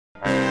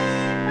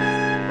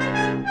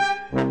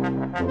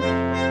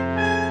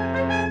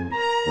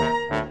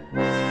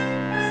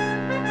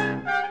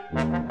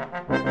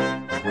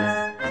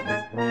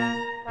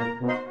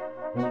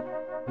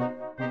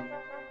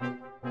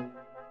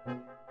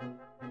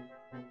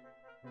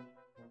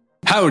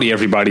Howdy,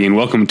 everybody, and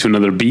welcome to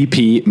another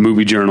BP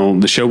Movie Journal,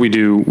 the show we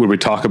do where we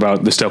talk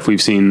about the stuff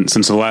we've seen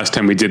since the last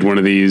time we did one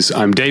of these.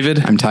 I'm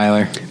David. I'm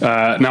Tyler.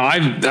 Now, I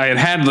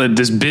had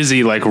this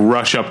busy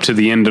rush up to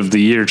the end of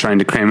the year trying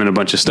to cram in a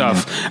bunch of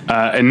stuff,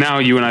 and now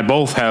you and I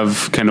both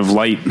have kind of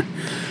light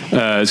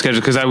schedule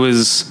because I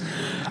was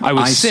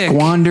sick.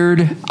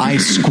 I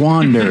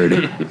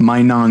squandered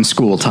my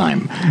non-school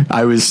time.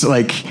 I was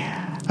like,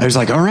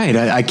 all right,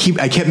 I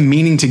kept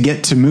meaning to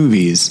get to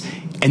movies,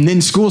 and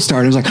then school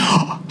started. I was like,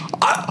 oh,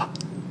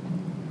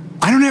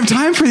 I don't have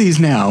time for these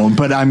now,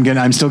 but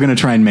I'm still gonna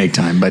try and make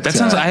time. But that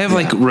sounds. I have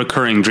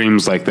recurring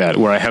dreams like that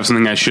where I have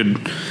something I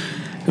should.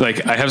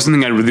 I have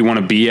something I really want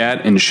to be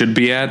at and should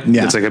be at.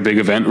 Yeah. It's like a big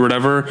event or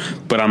whatever,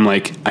 but I'm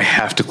like, I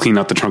have to clean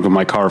out the trunk of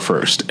my car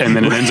first. And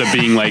then it ends up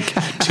being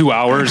 2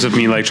 hours of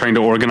me trying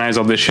to organize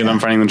all this shit I'm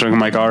finding in the trunk of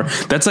my car.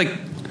 That's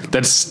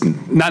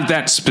not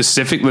that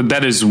specific, but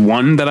that is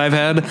one that I've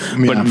had.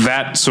 Yeah. But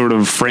that sort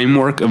of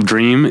framework of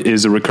dream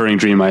is a recurring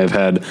dream I have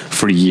had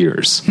for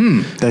years.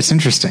 That's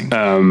interesting.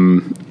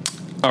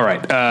 All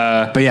right.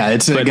 But yeah,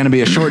 it's going to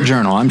be a short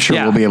journal. I'm sure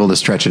we'll be able to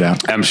stretch it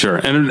out. I'm sure.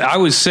 And I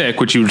was sick,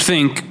 which you would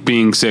think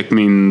being sick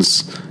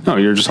means,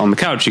 you're just on the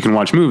couch. You can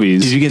watch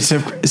movies. Did you get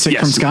sick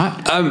from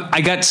Scott? I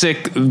got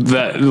sick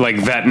that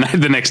night,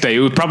 the next day.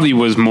 It probably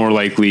was more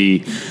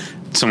likely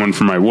someone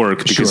from my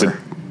work because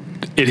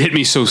it hit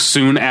me so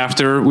soon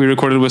after we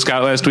recorded with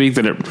Scott last week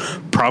that it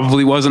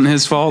probably wasn't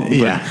his fault.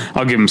 But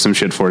I'll give him some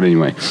shit for it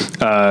anyway.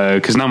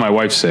 Cause now my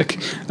wife's sick,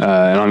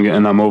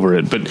 and I'm over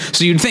it. But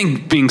so you'd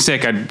think being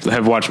sick, I'd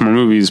have watched more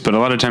movies, but a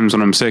lot of times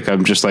when I'm sick,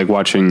 I'm just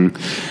watching,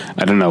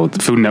 I don't know,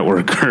 the Food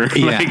Network or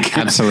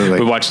absolutely.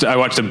 I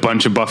watched a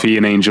bunch of Buffy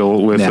and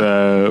Angel with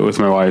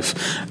my wife.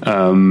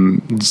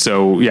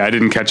 So I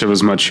didn't catch up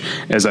as much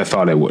as I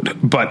thought I would,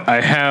 but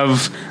I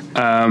have,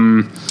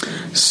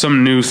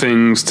 some new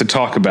things to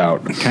talk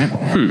about. Okay.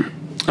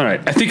 All right.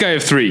 I think I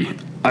have 3.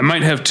 I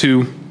might have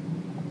 2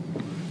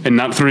 and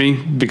not 3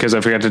 because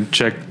I forgot to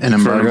check for an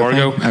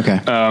embargo.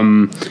 Okay.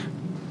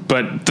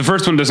 But the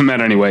first one doesn't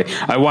matter anyway.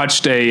 I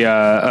watched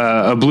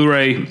a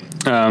Blu-ray,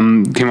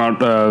 came out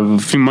a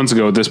few months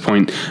ago at this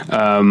point,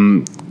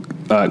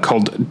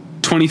 called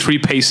 23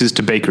 Paces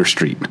to Baker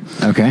Street.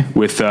 Okay.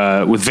 With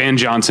Van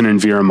Johnson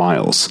and Vera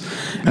Miles.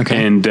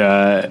 Okay. And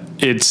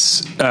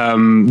it's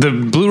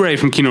the Blu-ray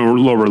from Kino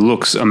Lorber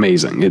looks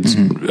amazing. It's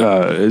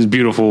it's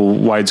beautiful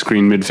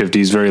widescreen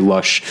mid-50s, very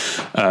lush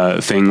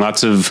thing.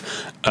 Lots of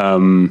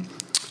on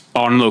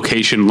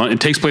location.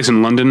 It takes place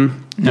in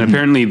London, and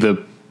apparently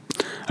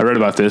I read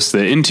about this.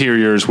 The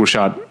interiors were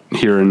shot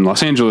here in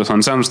Los Angeles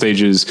on sound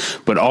stages,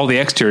 but all the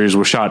exteriors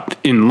were shot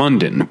in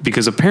London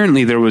because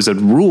apparently there was a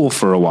rule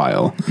for a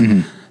while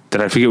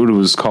that I forget what it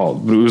was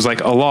called, but it was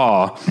a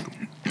law.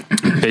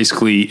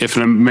 Basically, if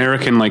an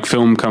American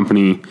film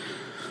company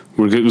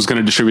was going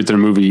to distribute their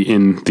movie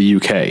in the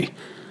UK,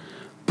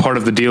 part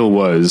of the deal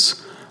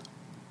was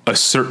a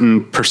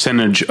certain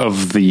percentage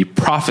of the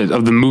profit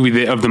of the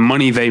movie, of the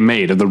money they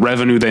made, of the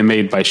revenue they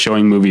made by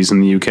showing movies in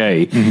the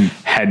UK,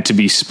 had to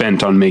be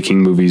spent on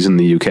making movies in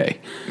the UK.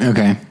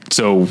 Okay.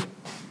 So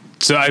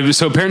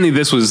apparently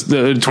this was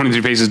the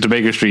 23 Paces to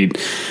Baker Street.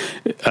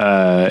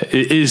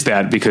 Is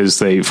that because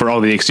for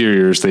all the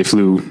exteriors, they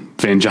flew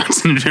Van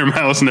Johnson and Vera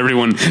Miles and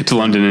everyone to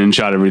London and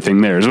shot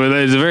everything there. So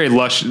it's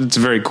a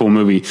very cool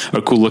movie,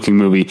 a cool looking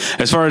movie.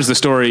 As far as the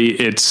story,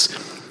 it's,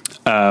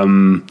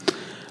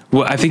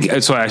 I think,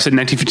 so I said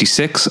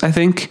 1956, I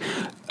think.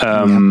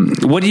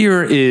 What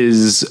year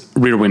is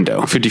Rear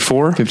Window?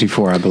 54?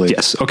 54, I believe.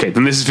 Yes. Okay.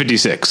 Then this is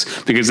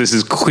 56 because this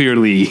is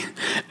clearly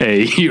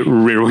a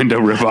Rear Window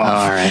ripoff.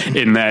 All right.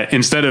 In that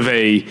instead of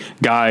a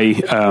guy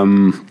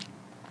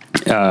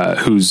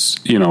who's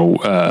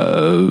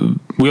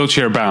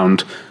wheelchair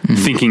bound,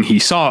 thinking he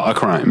saw a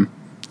crime,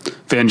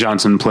 Van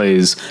Johnson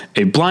plays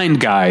a blind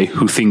guy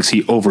who thinks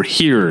he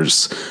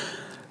overhears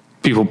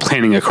people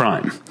planning a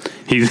crime.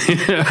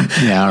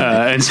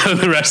 And so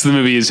the rest of the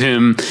movie is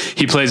him.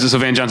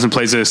 Van Johnson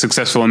plays a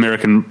successful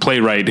American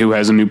playwright who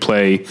has a new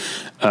play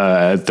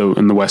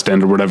in the West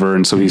End or whatever,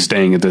 and so he's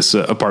staying at this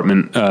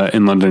apartment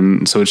in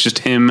London. So it's just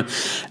him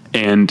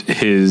and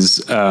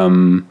his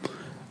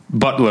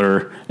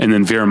butler, and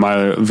then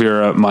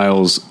Vera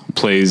Miles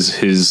plays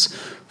his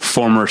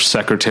former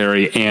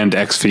secretary and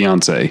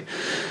ex-fiance,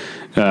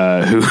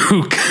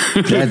 who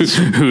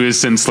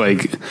is since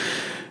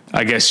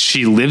I guess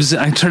she lives.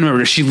 I'm trying to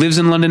remember. She lives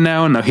in London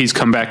now, and now he's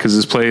come back because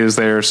his play is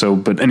there. So,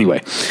 but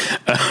anyway,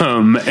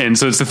 and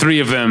so it's the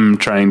 3 of them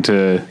trying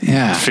to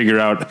figure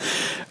out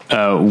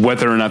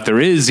whether or not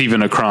there is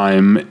even a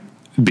crime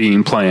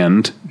being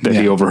planned that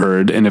he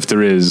overheard, and if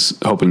there is,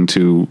 hoping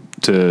to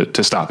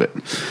stop it.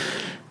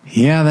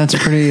 Yeah, that's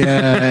pretty.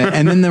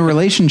 And then the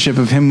relationship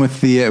of him with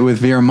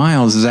Vera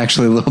Miles is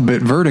actually a little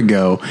bit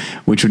Vertigo,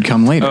 which would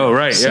come later. Oh,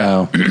 right.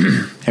 So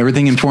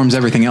everything informs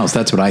everything else.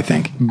 That's what I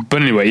think.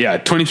 But anyway,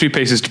 23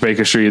 Paces to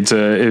Baker Street. It's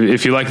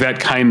if you like that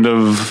kind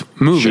of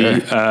movie,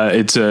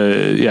 it's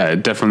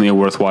definitely a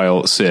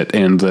worthwhile sit.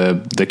 And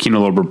the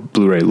Kino Lorber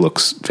Blu-ray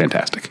looks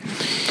fantastic.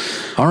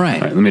 All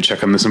right. Let me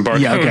check on this embargo.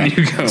 Yeah, okay.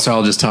 You go. So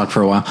I'll just talk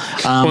for a while.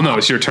 Well, no,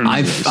 it's your turn.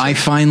 I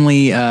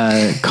finally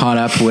caught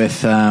up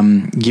with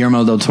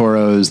Guillermo del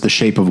Toro's The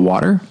Shape of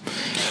Water,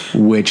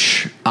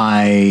 which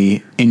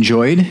I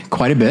enjoyed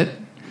quite a bit.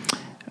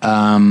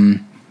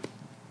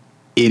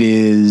 It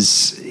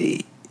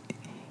is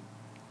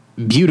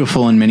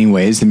beautiful in many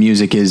ways. The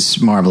music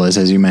is marvelous,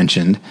 as you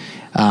mentioned.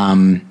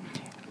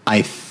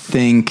 I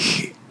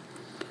think,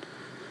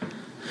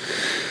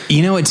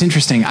 it's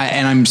interesting.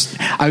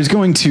 I was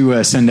going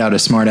to send out a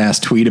smart ass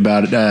tweet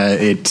about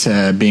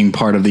it being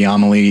part of the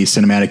Amelie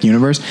cinematic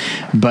universe,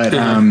 but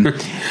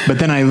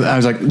then I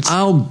was like,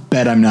 I'll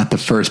bet I'm not the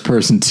first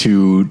person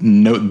to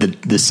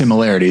note the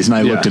similarities, and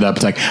I looked it up.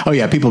 It's like, oh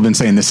yeah, people have been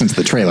saying this since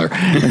the trailer,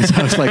 and so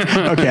I was like,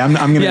 okay,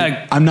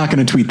 I'm not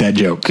gonna tweet that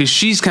joke because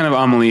she's kind of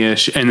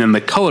Amelie-ish, and then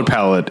the color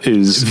palette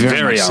is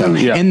very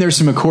Amelie. So. And there's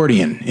some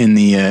accordion in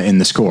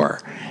the score.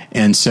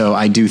 And so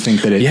I do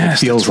think that it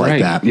feels like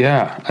that.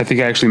 Yeah. I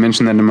think I actually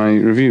mentioned that in my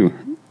review.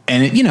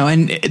 And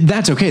and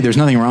that's okay. There's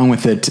nothing wrong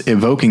with it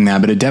evoking that,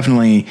 but it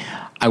definitely,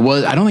 I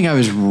don't think I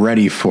was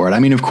ready for it.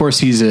 I mean, of course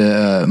he's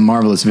a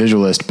marvelous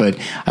visualist, but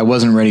I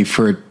wasn't ready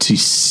for it to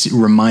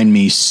remind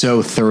me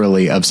so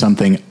thoroughly of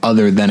something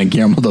other than a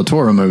Guillermo del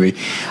Toro movie.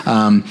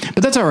 But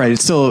that's all right.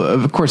 It's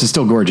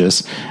still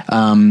gorgeous.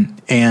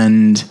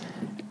 And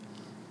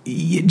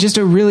just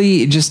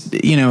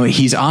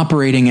he's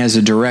operating as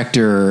a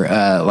director,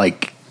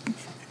 like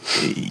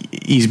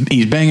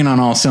he's banging on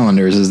all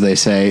cylinders, as they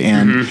say.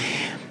 And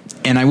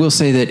I will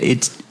say that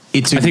it's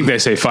I think they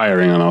say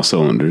firing on all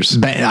cylinders.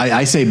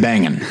 I say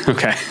banging.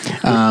 Okay.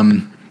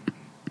 I'm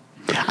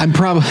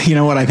probably,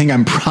 I think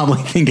I'm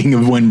probably thinking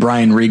of when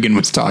Brian Regan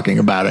was talking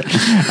about it.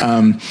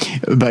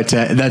 But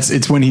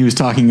it's when he was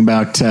talking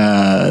about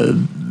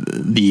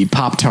the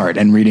Pop-Tart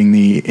and reading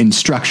the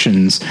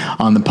instructions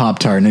on the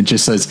Pop-Tart, and it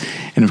just says,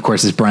 and of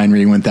course it's Brian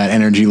Regan with that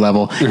energy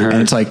level,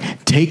 and it's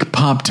like, take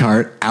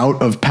Pop-Tart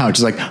out of pouch.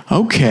 It's like,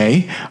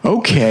 okay,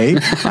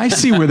 I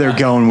see where they're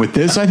going with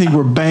this. I think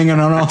we're banging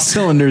on all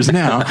cylinders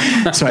now.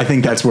 So I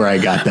think that's where I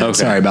got that. Okay.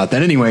 Sorry about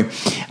that. Anyway,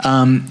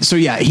 so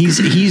yeah,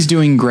 he's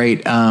doing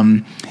great.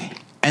 And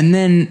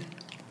then,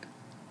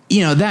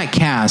 that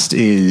cast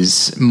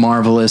is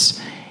marvelous,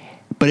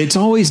 but it's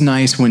always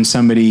nice when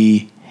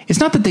somebody, it's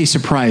not that they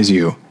surprise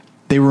you,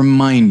 they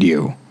remind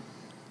you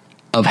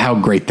of how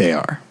great they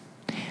are.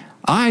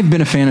 I've been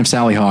a fan of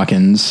Sally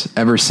Hawkins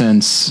ever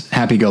since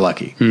Happy Go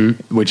Lucky,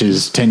 which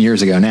is 10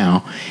 years ago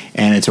now.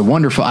 And it's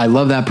I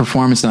love that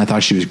performance. And I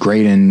thought she was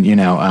great in,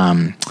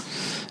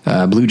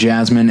 Blue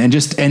Jasmine, and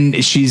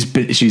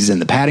she's in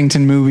the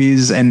Paddington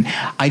movies. And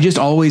I just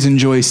always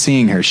enjoy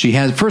seeing her. She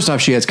has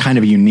kind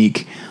of a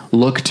unique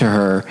look to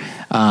her.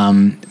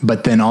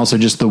 But then also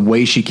just the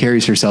way she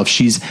carries herself.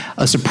 She's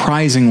a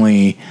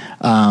surprisingly,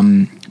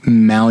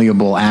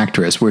 malleable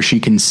actress, where she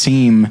can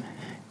seem,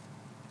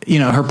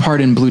 her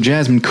part in Blue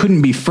Jasmine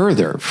couldn't be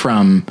further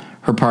from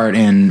her part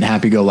in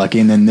Happy Go Lucky.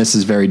 And then this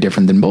is very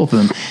different than both of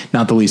them,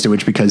 not the least of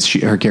which because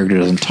her character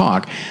doesn't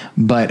talk,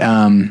 but,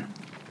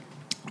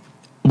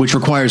 which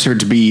requires her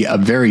to be a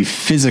very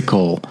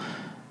physical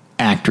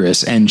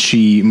actress, and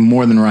she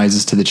more than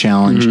rises to the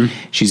challenge.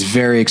 She's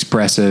very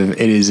expressive.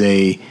 It is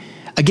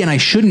again, I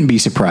shouldn't be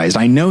surprised.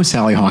 I know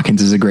Sally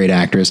Hawkins is a great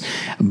actress,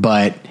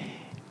 but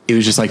it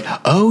was just like,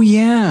 oh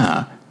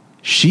yeah,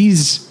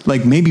 she's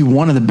like maybe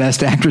one of the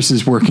best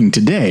actresses working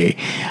today.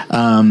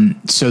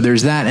 So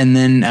there's that. And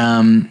then,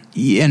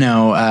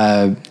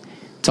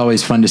 it's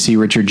always fun to see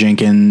Richard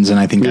Jenkins, and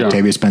I think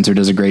Octavia Spencer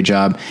does a great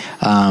job.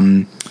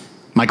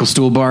 Michael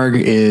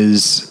Stuhlbarg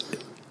is,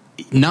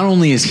 not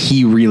only is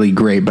he really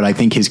great, but I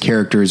think his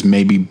character is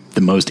maybe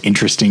the most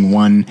interesting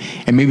one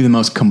and maybe the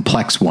most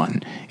complex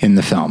one in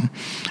the film.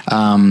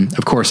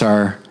 Of course,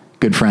 our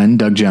good friend,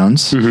 Doug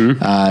Jones,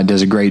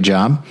 does a great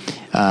job.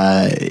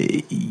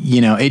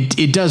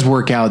 It does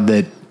work out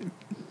that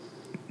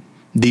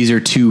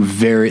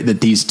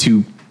these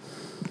two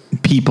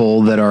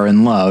people that are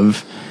in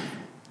love,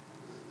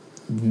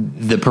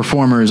 the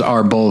performers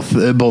are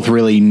both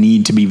really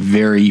need to be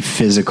very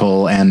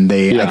physical, and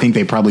I think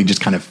they probably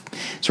just kind of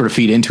sort of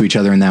feed into each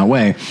other in that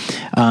way.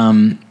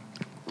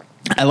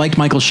 I liked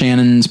Michael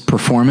Shannon's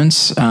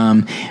performance,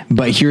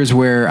 but here's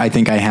where I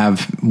think I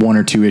have one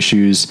or two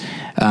issues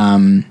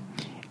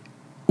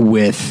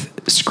with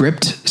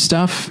script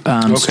stuff.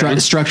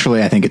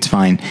 Structurally, I think it's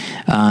fine,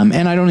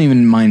 and I don't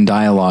even mind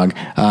dialogue.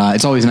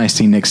 It's always nice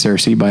seeing Nick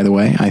Searcy, by the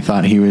way. I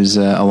thought he was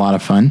a lot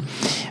of fun,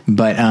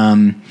 but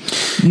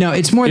no,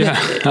 it's more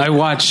that I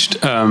watched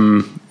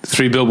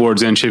Three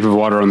Billboards and Shape of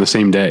Water on the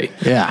same day.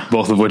 Yeah,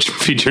 both of which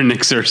feature Nick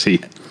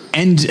Searcy,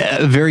 and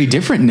a very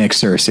different Nick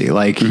Searcy.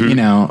 Like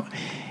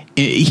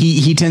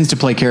he tends to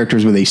play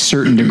characters with a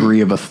certain degree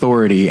of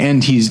authority,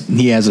 and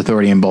he has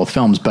authority in both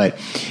films. But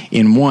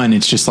in one,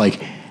 it's just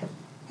like,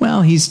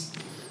 well, he's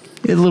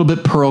a little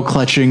bit pearl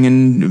clutching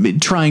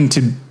and trying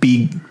to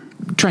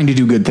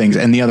do good things,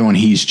 and the other one,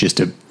 he's just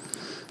a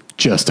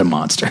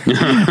monster,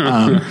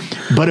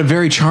 but a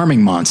very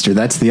charming monster.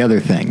 That's the other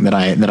thing that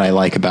I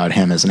like about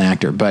him as an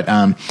actor. But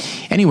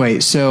anyway,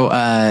 so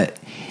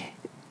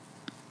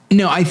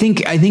No, I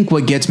think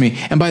what gets me,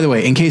 and by the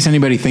way, in case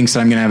anybody thinks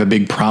that I'm going to have a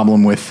big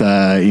problem with,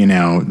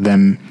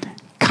 them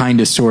kind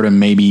of sort of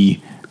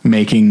maybe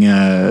making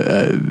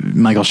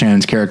Michael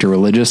Shannon's character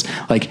religious,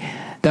 like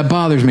that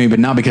bothers me, but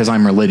not because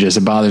I'm religious.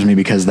 It bothers me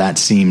because that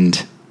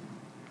seemed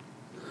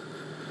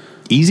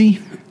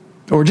easy,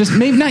 or just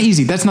maybe not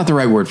easy. That's not the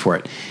right word for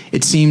it.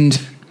 It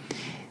seemed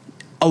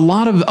a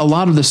lot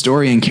of the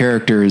story and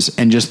characters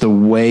and just the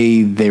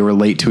way they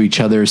relate to each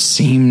other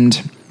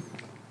seemed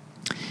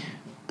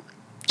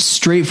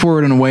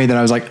straightforward in a way that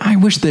I was like, I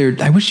wish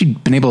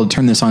you'd been able to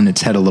turn this on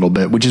its head a little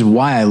bit, which is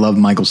why I love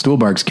Michael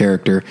Stuhlbarg's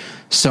character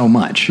so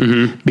much,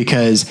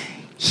 because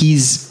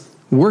he's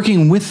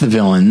working with the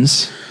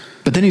villains,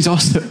 but then he's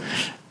also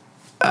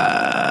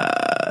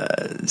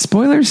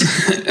spoilers.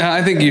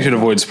 I think you should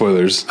avoid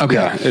spoilers. Okay.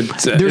 Yeah,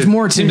 There's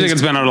more to seems like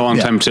it's been out a long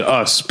time to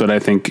us, but I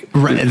think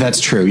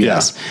that's true.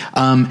 Yes.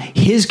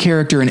 His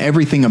character and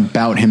everything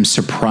about him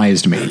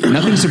surprised me.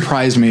 Nothing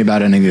surprised me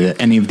about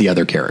any of the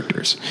other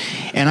characters.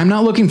 And I'm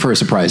not looking for a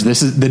surprise.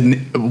 This is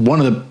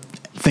one of the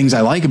things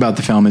I like about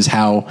the film is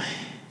how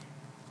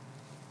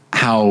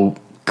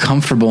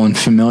comfortable and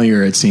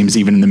familiar it seems,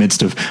 even in the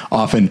midst of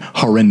often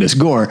horrendous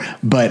gore.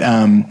 But,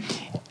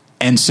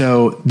 and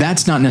so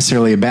that's not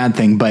necessarily a bad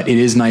thing, but it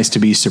is nice to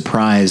be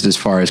surprised as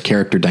far as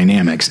character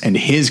dynamics. And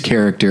his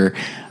character,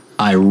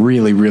 I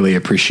really, really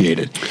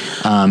appreciated.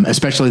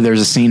 Especially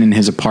there's a scene in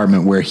his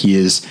apartment where he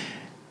is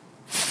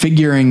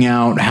figuring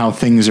out how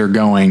things are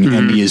going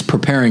and he is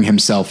preparing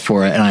himself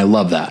for it. And I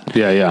love that.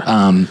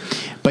 Yeah.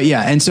 But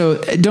yeah, and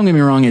so don't get me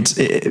wrong.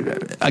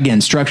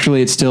 Again,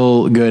 structurally, it's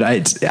still good.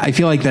 I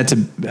feel like I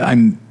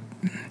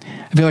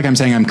feel like I'm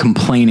saying I'm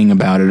complaining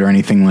about it or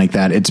anything like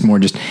that. It's more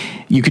just,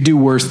 you could do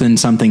worse than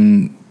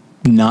something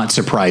not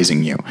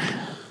surprising you.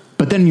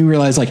 But then you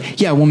realize, like,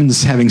 yeah, a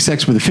woman's having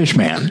sex with a fish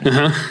man.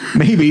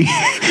 Maybe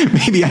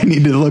I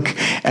need to look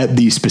at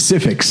the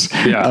specifics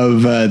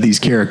of these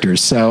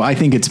characters. So I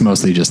think it's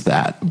mostly just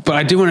that. But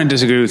I do want to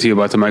disagree with you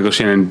about the Michael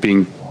Shannon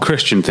being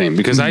Christian thing,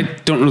 because I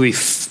don't really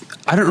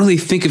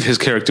think of his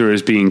character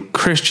as being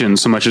Christian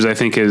so much as I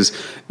think this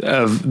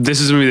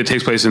is a movie that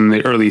takes place in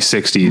the early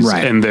 60s.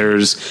 Right. And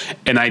there's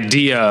an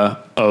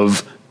idea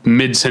of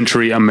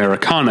mid-century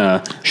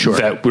Americana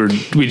that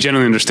we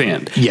generally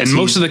understand. Yes, and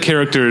most of the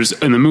characters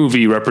in the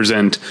movie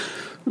represent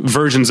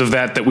versions of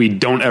that we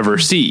don't ever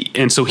see.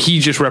 And so he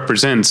just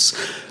represents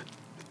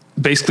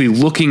basically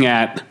looking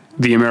at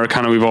the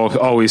Americana we've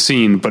always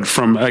seen, but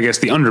from, I guess,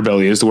 the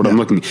underbelly is the word I'm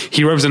looking.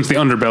 He represents the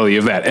underbelly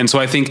of that. And so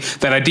I think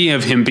that idea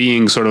of him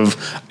being sort of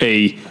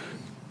a,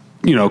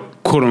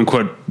 quote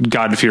unquote,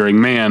 God-fearing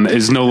man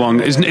is no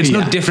longer, it's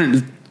no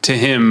different to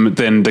him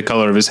than the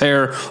color of his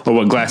hair or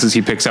what glasses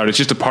he picks out. It's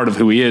just a part of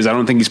who he is. I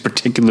don't think he's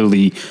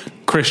particularly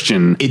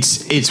Christian.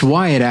 It's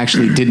why it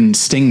actually didn't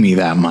sting me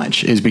that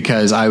much, is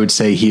because I would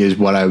say he is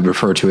what I would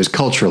refer to as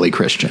culturally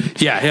Christian.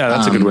 Yeah,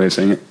 that's a good way of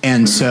saying it.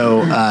 And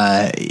so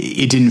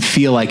it didn't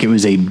feel like it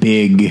was a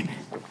dig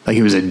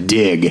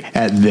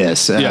at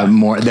this.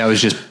 More that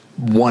was just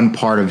one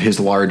part of his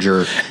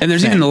larger and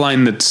there's thing. Even the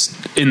line that's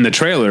in the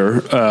trailer,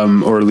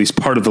 or at least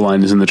part of the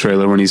line is in the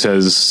trailer, when he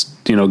says,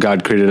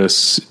 God created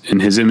us in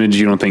his image.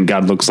 You don't think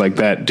God looks like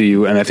that, do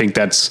you? And I think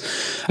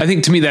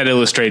to me that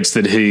illustrates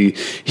that he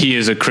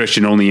is a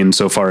Christian only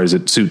insofar as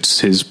it suits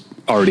his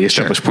already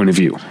established point of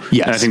view.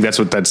 Yes. And I think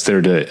that's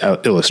there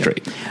to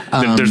illustrate.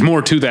 There's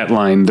more to that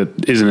line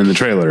that isn't in the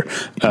trailer.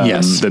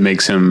 That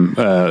makes him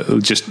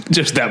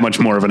just that much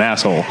more of an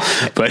asshole.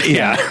 But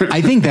yeah.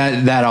 I think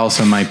that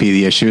also might be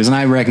the issue. And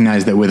I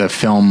recognize that with a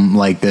film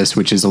like this,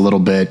 which is a little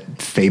bit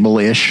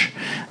fable-ish,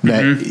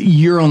 that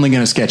you're only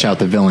going to sketch out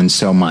the villain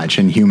so much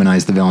and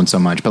humanize the villain so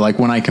much. But like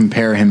when I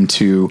compare him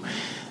to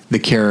the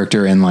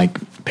character in like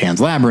Pan's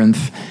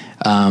Labyrinth,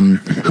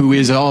 who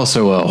is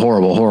also a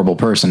horrible, horrible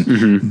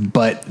person,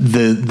 but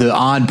the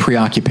odd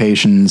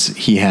preoccupations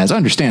he has,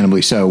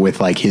 understandably so, with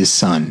like his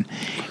son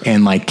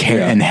and like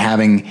and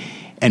having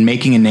and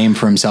making a name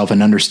for himself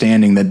and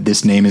understanding that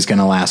this name is going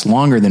to last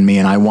longer than me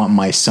and I want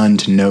my son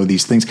to know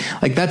these things.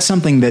 Like that's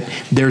something that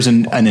there's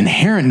an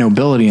inherent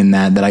nobility in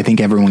that I think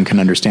everyone can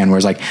understand.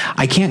 Whereas like,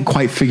 I can't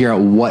quite figure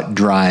out what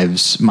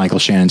drives Michael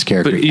Shannon's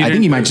character. I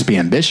think he might just be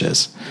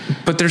ambitious.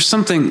 But there's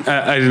something,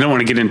 I don't want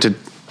to get into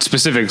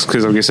specifics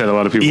because like I said, a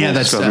lot of people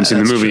still haven't seen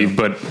the movie, true.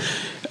 But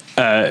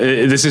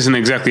this isn't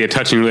exactly a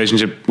touching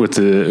relationship with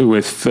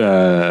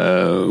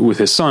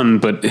his son,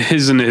 but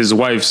his and his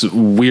wife's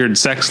weird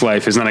sex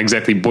life is not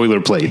exactly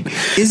boilerplate.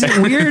 Is it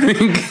weird?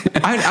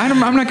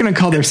 I'm not going to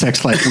call their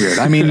sex life weird.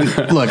 I mean,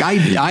 look,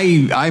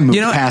 I moved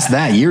past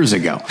that years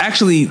ago.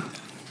 Actually,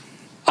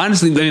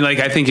 honestly,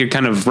 I think you're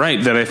kind of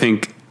right that I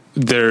think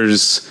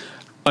there's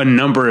a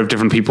number of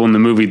different people in the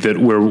movie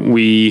where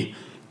we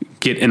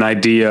get an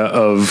idea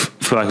of,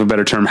 for lack of a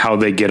better term, how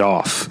they get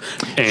off.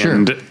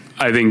 And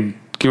I think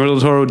Guillermo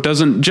del Toro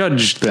doesn't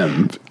judge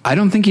them. I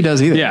don't think he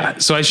does either. Yeah.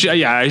 So I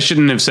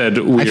shouldn't have said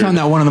weird. I found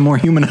that one of the more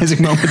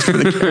humanizing moments for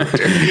the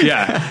character.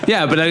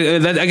 Yeah. But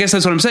I guess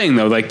that's what I'm saying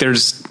though. Like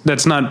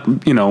that's not,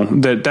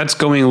 that's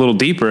going a little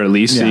deeper, at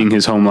least seeing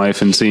his home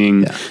life and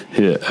seeing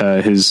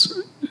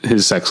his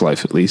his sex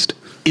life, at least.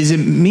 Is it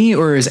me,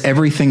 or is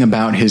everything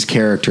about his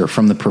character,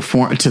 from the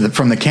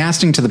from the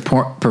casting to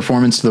the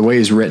performance to the way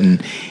he's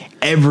written,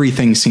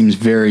 everything seems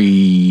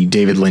very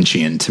David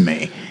Lynchian to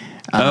me?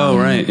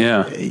 Right,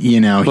 yeah. He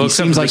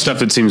seems like stuff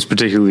that seems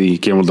particularly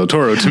Guillermo del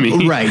Toro to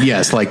me. Right,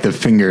 yes, like the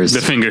fingers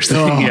thing.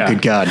 Oh, yeah.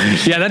 Good God.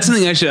 Yeah, that's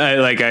something actually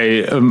I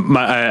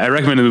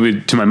recommended the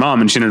movie to my mom,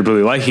 and she ended up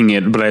really liking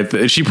it,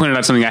 but she pointed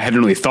out something I hadn't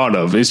really thought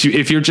of.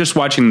 If you're just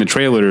watching the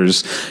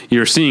trailers,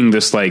 you're seeing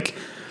this like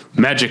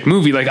magic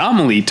movie, like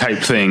Amelie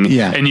type thing,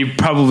 and you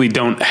probably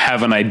don't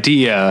have an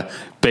idea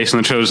based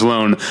on the trailers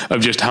alone of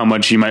just how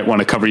much you might want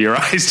to cover your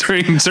eyes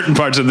during certain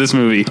parts of this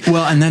movie.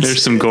 Well, and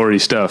there's some gory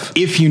stuff.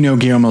 If you know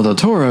Guillermo del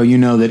Toro, you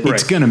know that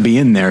it's going to be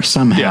in there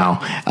somehow.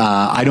 Yeah.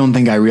 I don't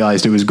think I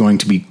realized it was going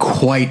to be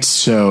quite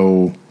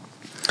so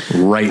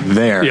right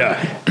there.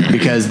 Yeah.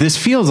 Because this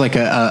feels like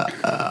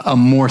a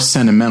more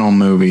sentimental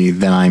movie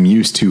than I'm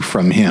used to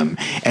from him.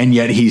 And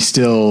yet he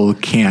still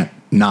can't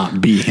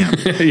not be him.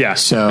 Yeah.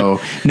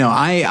 So no,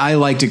 I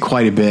liked it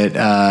quite a bit.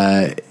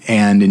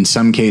 And in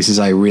some cases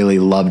I really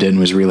loved it and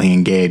was really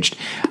engaged.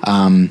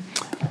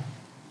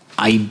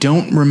 I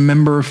don't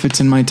remember if it's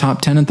in my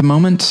top 10 at the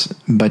moment,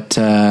 but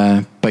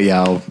yeah,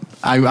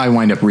 I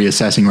wind up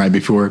reassessing right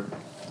before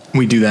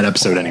we do that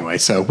episode anyway.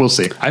 So we'll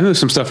see. I moved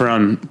some stuff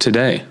around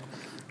today.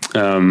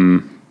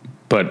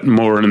 But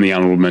more in the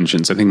honorable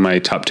mentions. I think my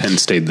top 10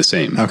 stayed the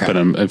same, but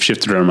I've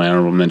shifted around my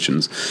honorable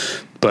mentions.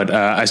 But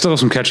I still have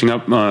some catching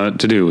up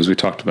to do, as we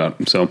talked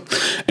about. So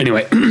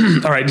anyway,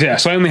 all right, yeah.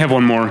 So I only have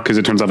one more because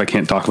it turns out I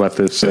can't talk about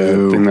this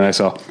thing that I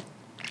saw.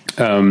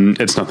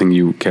 It's nothing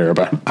you care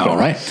about. All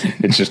right.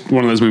 It's just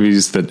one of those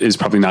movies that is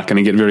probably not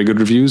going to get very good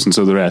reviews, and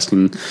so they're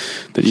asking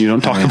that you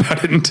don't talk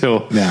about it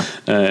until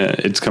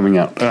it's coming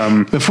out.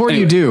 Before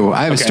you do,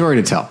 I have a story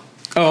to tell.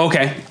 Oh,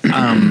 okay.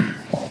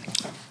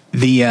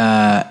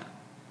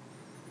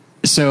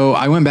 So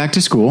I went back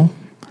to school,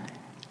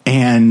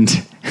 and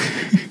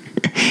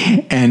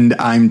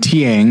I'm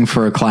TAing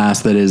for a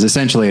class that is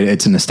essentially,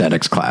 it's an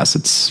aesthetics class.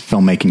 It's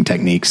filmmaking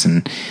techniques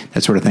and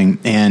that sort of thing.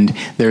 And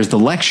there's the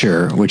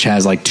lecture, which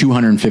has like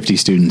 250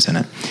 students in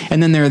it.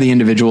 And then there are the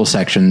individual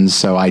sections.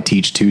 So I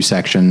teach 2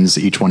 sections.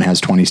 Each one has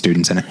 20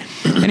 students in it.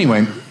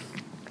 Anyway,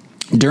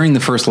 during the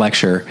first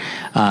lecture,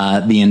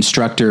 the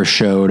instructor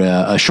showed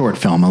a short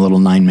film, a little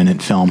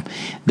 9-minute film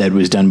that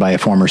was done by a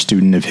former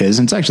student of his.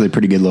 And it's actually a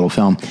pretty good little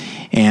film.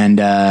 And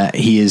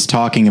he is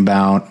talking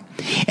about,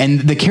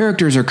 and the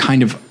characters are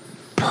kind of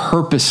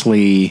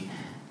purposely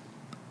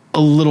a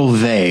little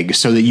vague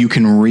so that you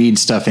can read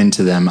stuff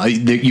into them.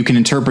 You can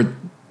interpret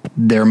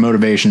their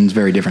motivations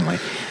very differently.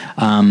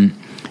 And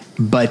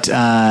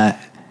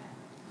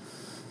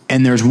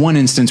there's one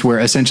instance where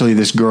essentially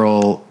this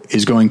girl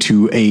is going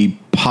to a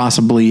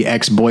possibly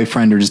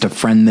ex-boyfriend or just a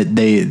friend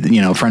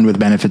that friend with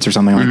benefits or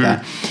something like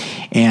that.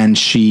 And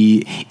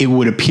it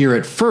would appear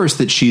at first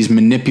that she's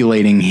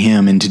manipulating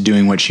him into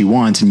doing what she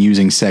wants and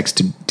using sex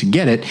to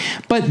get it.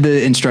 But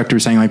the instructor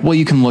is saying like, well,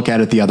 you can look at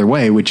it the other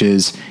way, which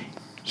is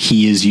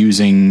he is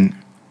doing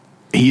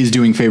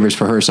favors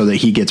for her so that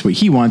he gets what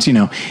he wants.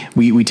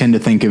 We tend to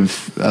think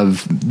of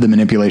the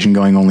manipulation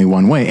going only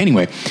one way.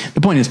 Anyway,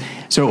 the point is,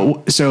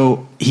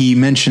 so he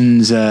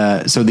mentions,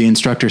 so the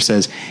instructor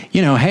says,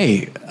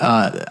 hey,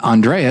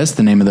 Andreas,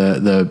 the name of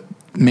the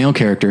male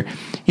character,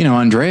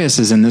 Andreas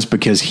is in this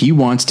because he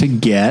wants to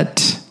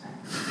get,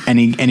 and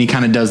he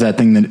kind of does that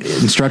thing that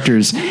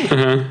instructors,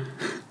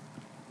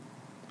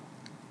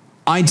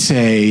 I'd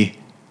say,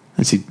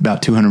 let's see,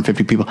 about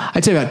 250 people.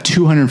 I'd say about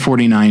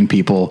 249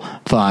 people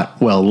thought,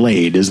 well,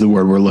 laid is the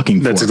word we're looking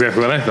for. That's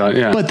exactly what I thought,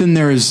 yeah. But then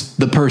there's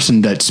the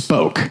person that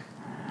spoke.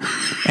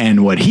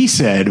 And what he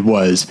said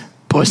was,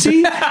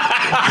 pussy?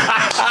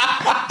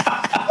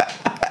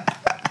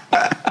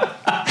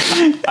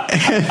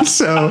 And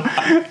so,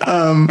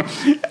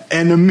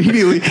 and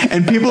immediately,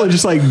 and people are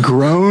just like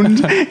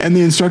groaned, and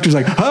the instructor's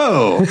like,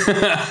 oh,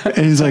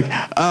 and he's like,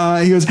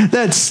 he goes,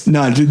 that's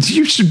not,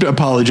 you should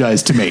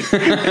apologize to me.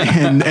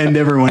 And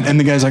everyone, and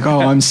the guy's like,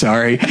 oh, I'm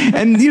sorry.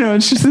 And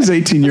it's just this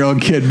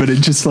 18-year-old kid, but it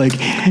just like,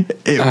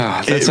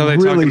 that's how they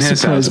really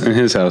talk in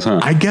his house, huh?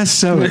 I guess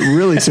so. It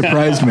really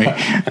surprised me.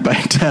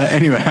 But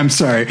anyway, I'm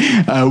sorry.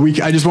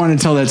 I just wanted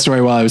to tell that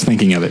story while I was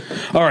thinking of it.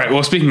 All right.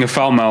 Well, speaking of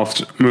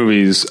foul-mouthed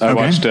movies, I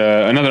watched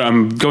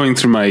I'm going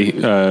through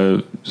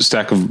my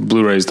stack of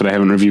Blu-rays that I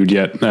haven't reviewed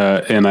yet,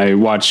 and I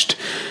watched.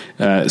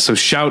 So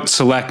Shout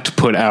Select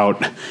put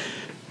out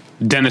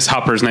Dennis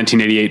Hopper's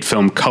 1988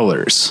 film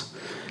Colors.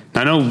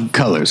 Now, I know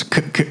Colors.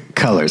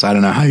 Colors. I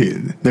don't know how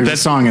you. There's a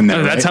song in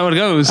there. That's right? how it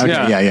goes. Okay,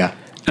 yeah.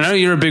 I know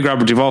you're a big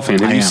Robert Duvall fan.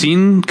 Have you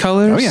seen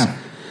Colors? Oh yeah.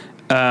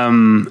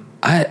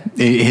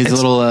 His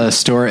little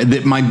story.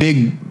 My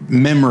big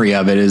memory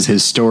of it is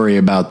his story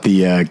about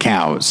the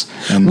cows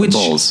and the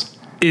bulls.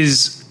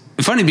 Is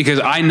funny because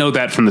I know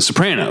that from The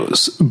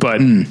Sopranos, but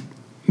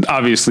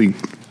obviously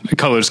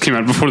Colors came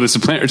out before The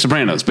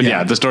Sopranos. But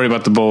yeah, the story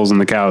about the bulls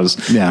and the cows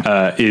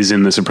is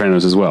in The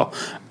Sopranos as well.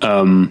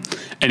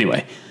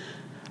 Anyway,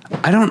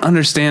 I don't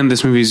understand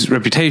this movie's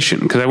reputation,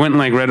 because I went and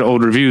like read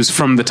old reviews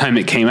from the time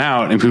it came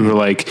out, and people were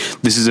like,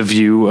 this is a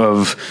view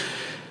of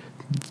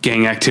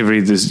gang activity,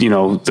 this,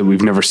 that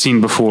we've never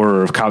seen before,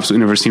 or of cops we've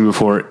never seen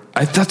before.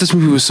 I thought this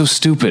movie was so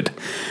stupid,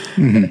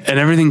 and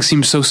everything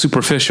seems so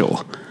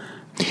superficial.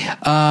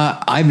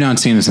 I've not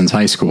seen it since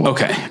high school.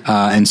 Okay.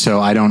 And so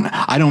I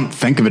don't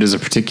think of it as a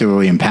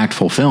particularly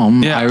impactful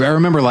film. Yeah. I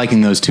remember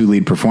liking those two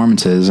lead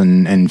performances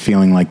and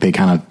feeling like they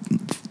kind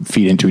of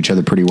feed into each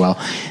other pretty well.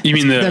 You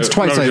mean that's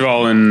twice Robert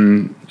Duvall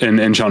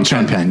and Sean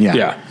Penn?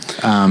 Yeah.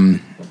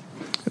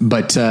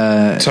 But so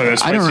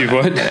that's twice you've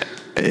what?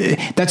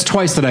 That's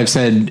twice that I've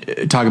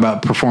said talk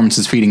about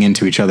performances feeding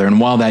into each other, and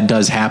while that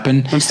does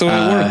happen, that's the way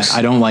it works.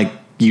 I don't like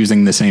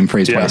using the same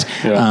phrase twice.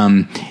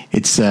 Yeah.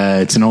 It's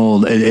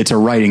a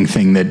writing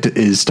thing that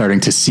is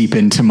starting to seep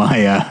into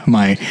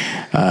my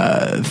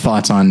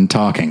thoughts on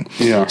talking.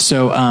 Yeah.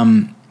 So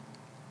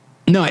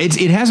no,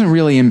 it hasn't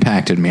really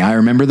impacted me. I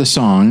remember the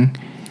song,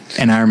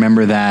 and I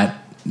remember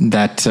that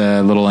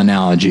little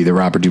analogy that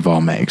Robert Duvall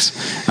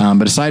makes.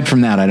 But aside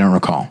from that, I don't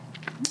recall.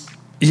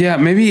 Yeah,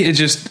 maybe it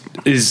just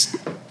is.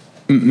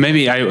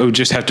 Maybe I would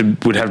have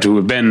to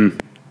have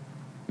been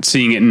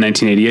seeing it in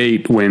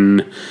 1988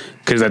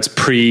 because that's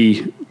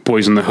pre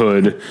Boys in the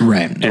Hood,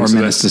 right? And or so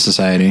Menace to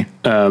Society.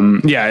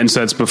 Yeah, and so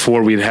that's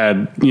before we'd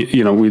had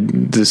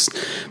this.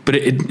 But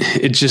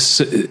it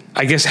just,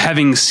 I guess,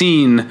 having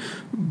seen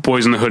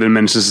Boys in the Hood and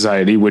Menace to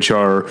Society, which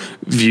are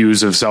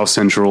views of South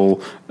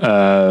Central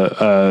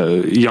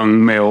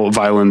young male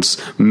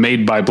violence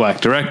made by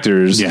black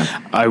directors.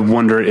 Yeah. I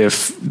wonder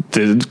if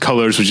the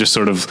Colors was just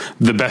sort of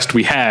the best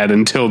we had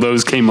until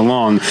those came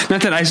along.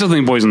 Not that I still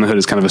think Boys in the Hood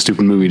is kind of a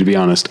stupid movie, to be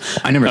honest.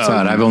 I never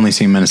saw it. I've only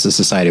seen Menace to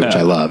Society, which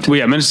I loved. Well,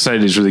 yeah, Menace to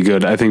Society is really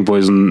good. I think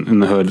Boys in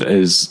the Hood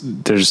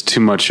there's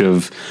too much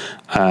of,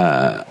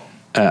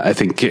 I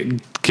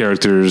think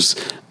characters,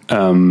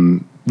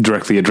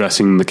 directly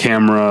addressing the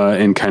camera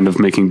and kind of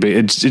making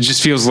it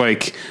just feels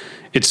like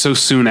it's so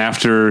soon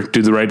after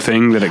Do the Right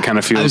Thing that it kind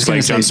of feels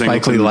like John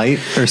Singleton. Light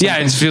or something. Yeah,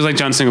 it feels like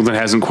John Singleton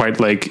hasn't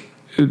quite like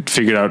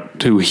figured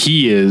out who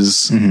he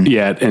is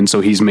yet, and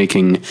so he's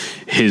making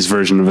his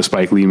version of a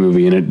Spike Lee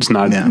movie, and it's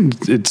not. Yeah.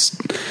 It's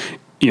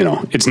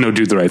no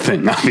Do the Right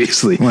Thing,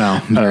 obviously. Well,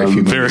 very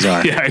few movies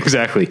are. Yeah,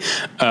 exactly.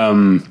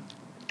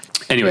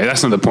 Anyway,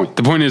 that's not the point.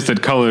 The point is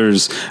that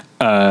Colors,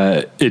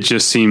 it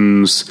just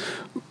seems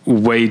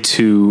way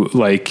too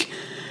like.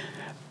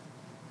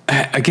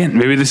 Again,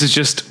 maybe this is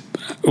just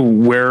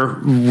where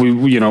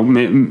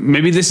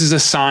maybe this is a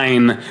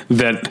sign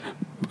that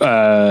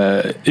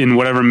in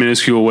whatever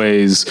minuscule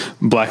ways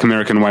Black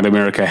America and White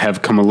America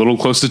have come a little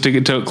closer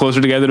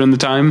together in the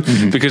time,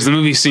 because the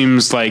movie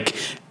seems like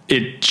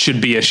it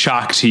should be a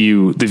shock to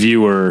you, the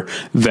viewer,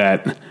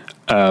 that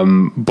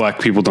black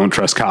people don't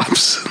trust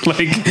cops.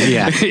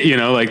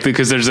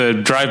 Because there's a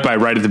drive-by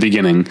right at the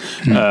beginning.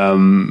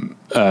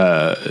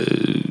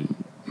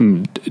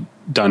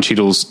 Don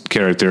Cheadle's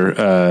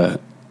character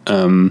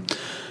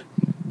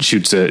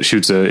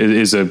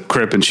is a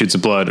Crip and shoots a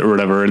blood or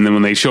whatever, and then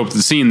when they show up to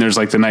the scene, there's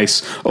like the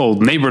nice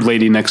old neighbor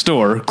lady next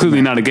door,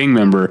 clearly not a gang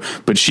member,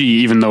 but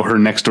she, even though her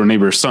next door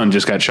neighbor's son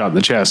just got shot in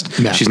the chest,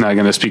 she's not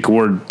going to speak a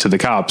word to the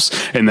cops,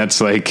 and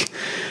that's like.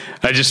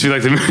 I just feel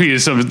like the movie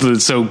is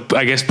so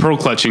I guess pearl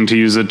clutching, to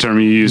use a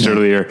term you used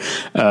earlier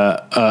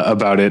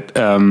about it.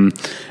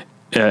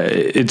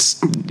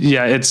 It's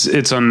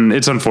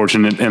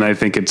unfortunate, and I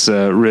think it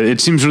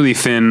seems really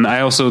thin. I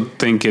also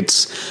think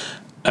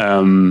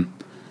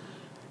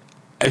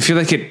I feel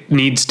like it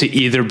needs to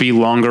either be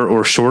longer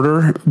or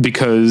shorter,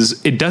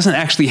 because it doesn't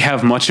actually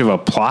have much of a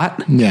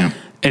plot. Yeah.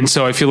 And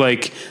so I feel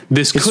like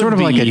this it's could sort of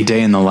be like a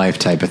day in the life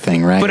type of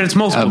thing, right? But it's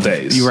multiple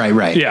days. You're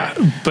right. Yeah.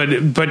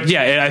 But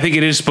yeah, I think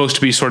it is supposed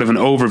to be sort of an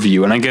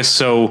overview. And I guess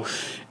so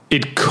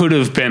it could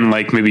have been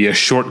like maybe a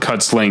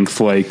shortcuts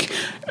length, like,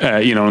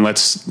 and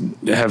let's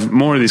have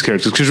more of these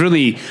characters. Because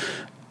really,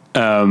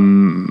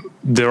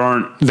 there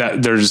aren't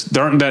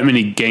that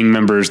many gang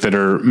members that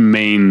are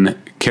main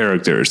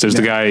characters. There's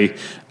the guy,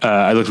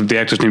 I looked at the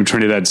actor's name,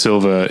 Trinidad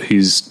Silva.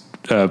 He's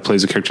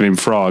plays a character named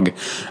Frog.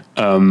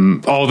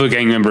 All the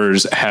gang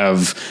members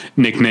have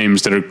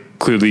nicknames that are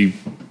clearly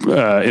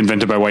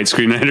invented by white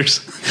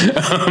screenwriters.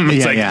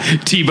 It's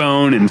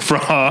T-Bone and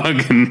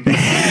Frog and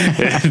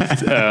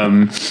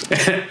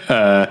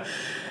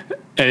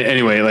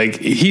anyway, like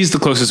he's the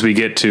closest we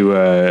get to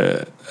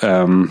a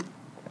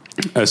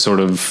sort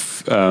of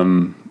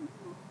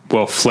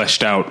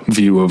fleshed out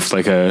view of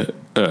like a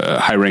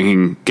high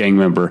ranking gang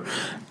member.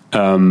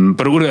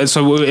 But it would a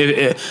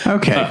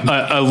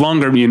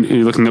longer.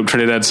 You're looking up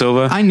Trinidad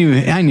Silva. I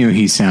knew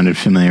he sounded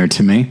familiar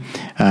to me.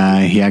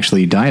 He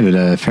actually died at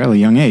a fairly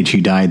young age.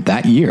 He died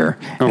that year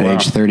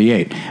age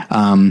 38.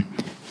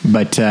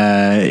 But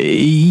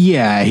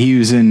he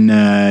was in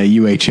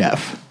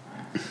UHF.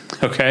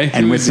 Okay,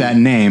 and with that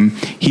name,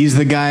 he's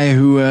the guy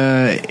who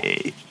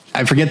I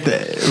forget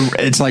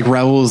it's like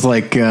Raul's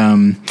like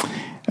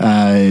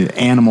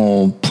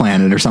Animal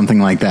Planet or something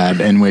like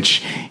that, in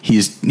which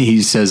he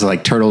says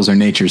like turtles are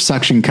nature's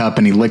suction cup,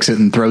 and he licks it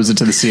and throws it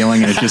to the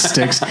ceiling and it just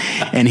sticks.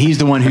 And he's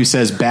the one who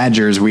says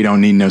badgers, we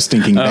don't need no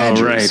stinking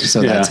badgers. Right.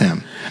 So that's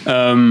him.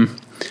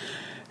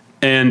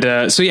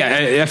 So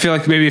yeah, I feel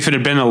like maybe if it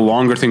had been a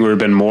longer thing, it would have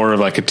been more of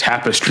like a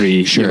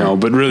tapestry, Sure. you know,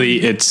 but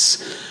really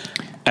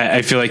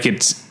I feel like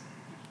it's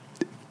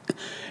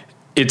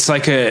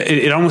like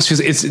it almost feels,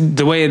 it's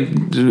the way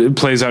it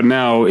plays out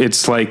now.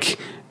 It's like,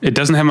 it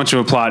doesn't have much of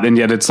a plot, and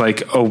yet it's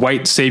like a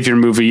white savior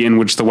movie in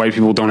which the white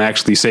people don't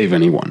actually save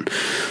anyone.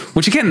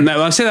 Which again,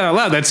 I'll say that out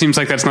loud. That seems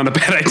like that's not a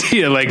bad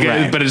idea. Like,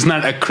 right. But it's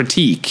not a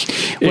critique.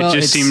 Well, it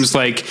just seems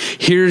like,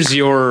 here's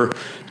your.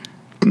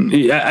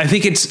 I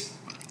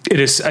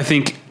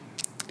think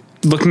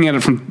looking at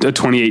it from a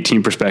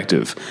 2018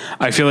 perspective,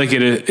 I feel like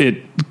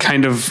it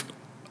kind of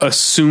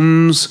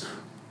assumes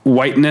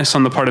whiteness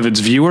on the part of its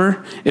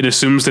viewer. It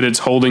assumes that it's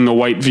holding a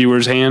white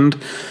viewer's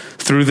hand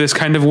through this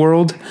kind of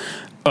world.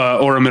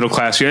 Or a middle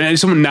class,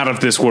 someone not of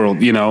this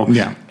world, you know?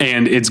 Yeah.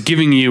 And it's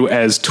giving you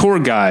as tour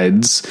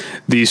guides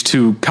these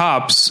two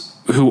cops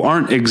who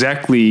aren't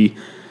exactly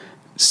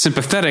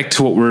sympathetic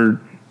to what we're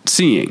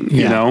seeing,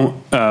 you know?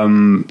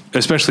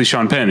 Especially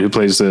Sean Penn, who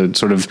plays the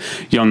sort of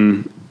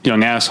young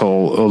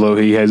asshole, although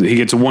he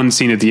gets one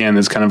scene at the end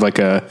that's kind of like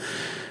a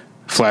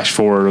flash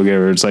forward or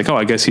whatever. It's like, oh,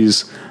 I guess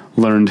he's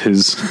learned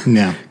his,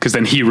 because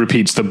then he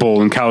repeats the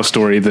bull and cow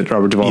story that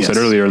Robert Duvall said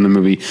earlier in the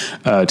movie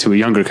to a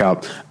younger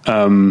cop.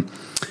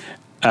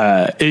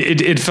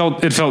 It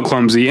felt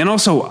clumsy, and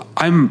also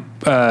I'm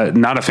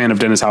not a fan of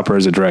Dennis Hopper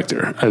as a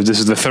director. This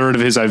is the third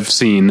of his I've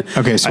seen.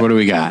 Okay, so what do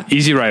we got?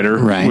 Easy Rider,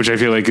 right, which I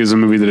feel like is a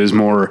movie that is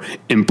more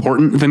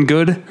important than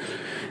good.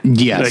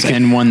 Yes, like,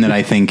 and one that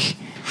I think,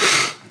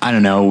 I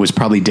don't know, was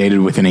probably dated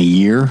within a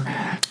year,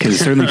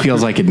 because it certainly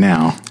feels like it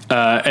now.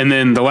 And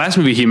then the last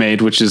movie he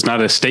made, which is not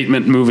a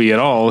statement movie at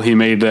all, he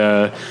made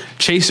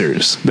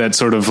Chasers. That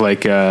sort of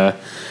like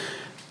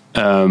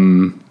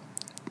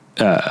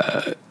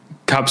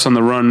Cops on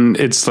the Run.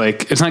 It's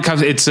like, it's not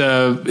cops. It's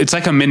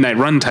like a Midnight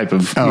Run type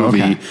of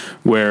movie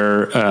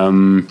where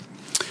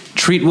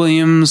Treat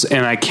Williams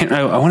and I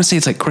want to say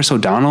it's like Chris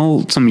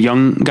O'Donnell, some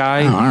young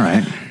guy, all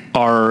right,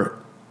 are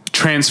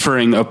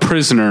transferring a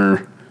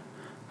prisoner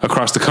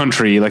across the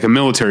country, like a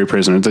military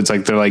prisoner. It's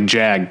like, they're like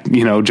JAG,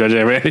 you know, Judge,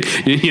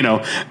 you know,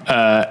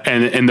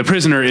 and the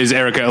prisoner is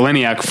Erica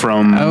Eleniak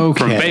from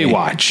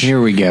Baywatch.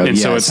 Here we go. And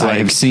yes, so it's like,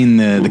 I've seen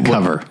the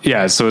cover.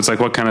 Yeah. So it's like,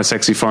 what kind of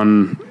sexy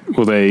fun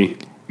will they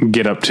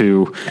get up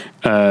to?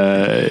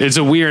 It's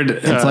a weird,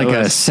 it's like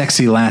a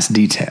sexy last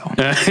detail.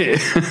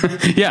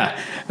 Yeah.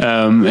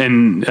 So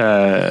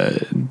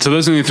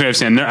those are the three I've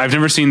seen. I've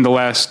never seen the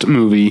last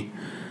movie.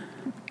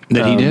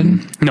 That he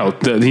did? No,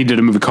 he did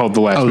a movie called The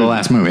Last Movie. The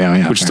Last Movie. Oh,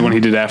 yeah. Which is the one he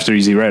did after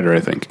Easy Rider, I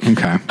think.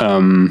 Okay.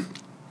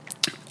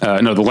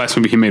 No, the last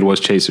movie he made was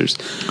Chasers.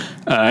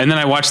 And then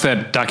I watched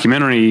that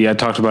documentary. I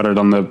talked about it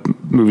on the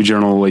Movie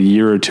Journal a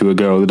year or two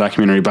ago, the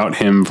documentary about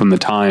him from the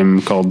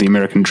time called The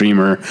American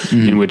Dreamer,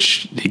 in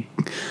which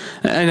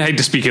I hate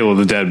to speak ill of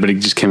the dead, but he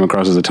just came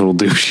across as a total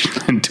douche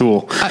and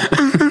tool.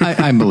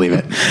 I believe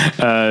it.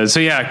 So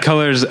yeah,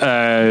 Colors,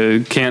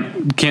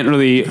 can't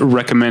really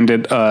recommend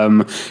it.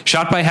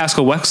 Shot by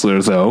Haskell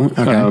Wexler though,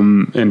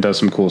 and does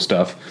some cool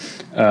stuff.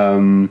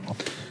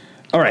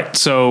 All right,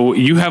 so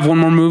you have one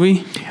more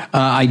movie?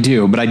 I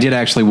do, but I did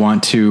actually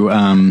want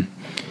to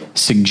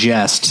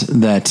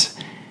suggest that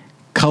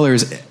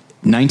Colors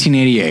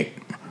 1988.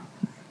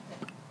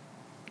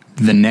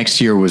 The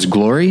next year was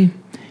Glory.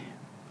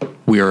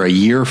 We are a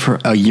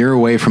year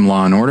away from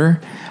Law and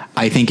Order.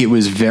 I think it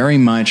was very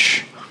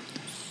much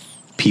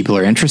people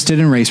are interested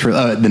in race.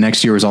 The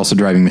next year was also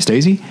Driving Miss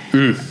Daisy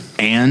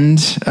and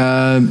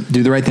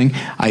Do the Right Thing.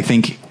 I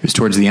think it was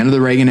towards the end of the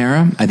Reagan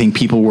era. I think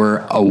people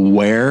were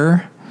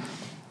aware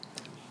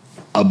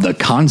of the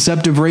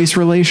concept of race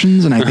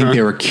relations, and I think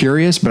they were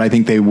curious, but I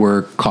think they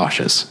were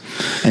cautious.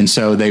 And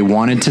so they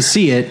wanted to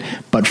see it,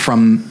 but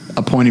from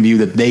a point of view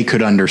that they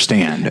could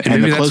understand.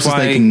 And the closest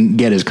they can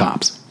get is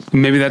Cops.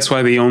 Maybe that's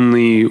why the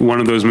only one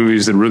of those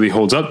movies that really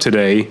holds up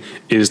today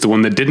is the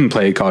one that didn't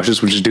play it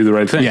cautious, which is Do the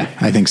Right Thing. Yeah,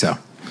 I think so.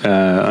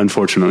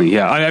 Unfortunately,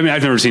 yeah. I mean,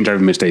 I've never seen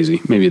Driving Miss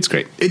Daisy. Maybe it's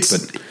great.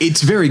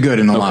 It's very good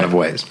in a lot of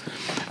ways.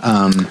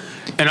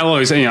 And I'll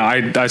always, you know,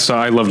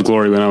 I loved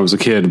Glory when I was a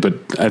kid,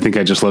 but I think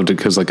I just loved it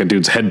because like a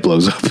dude's head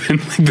blows up in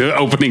like, the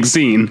opening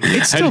scene.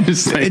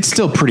 It's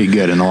still pretty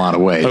good in a lot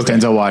of ways. Okay.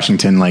 Denzel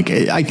Washington,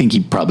 I think he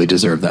probably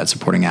deserved that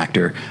supporting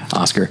actor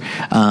Oscar.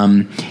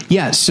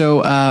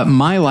 So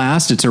my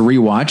last, it's a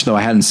rewatch, though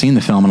I hadn't seen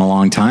the film in a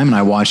long time, and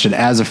I watched it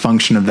as a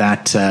function of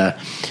that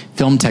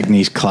film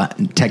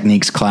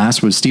techniques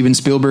class, was Steven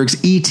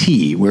Spielberg's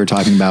E.T. We were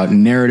talking about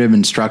narrative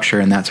and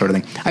structure and that sort of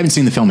thing. I haven't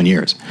seen the film in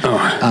years.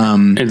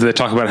 And did they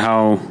talk about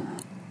how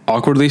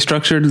awkwardly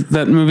structured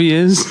that movie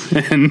is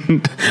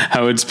and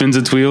how it spins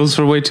its wheels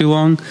for way too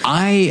long?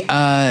 I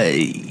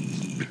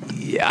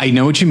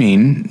know what you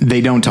mean. They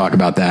don't talk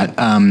about that.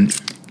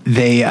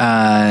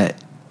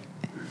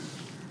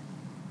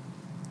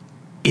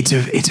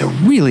 it's a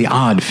really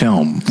odd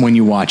film when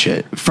you watch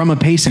it from a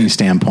pacing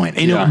standpoint.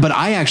 But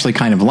I actually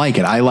kind of like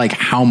it. I like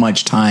how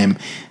much time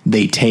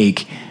they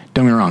take.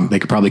 Don't get me wrong, they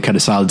could probably cut a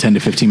solid 10 to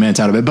 15 minutes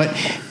out of it, but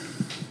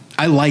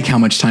I like how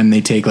much time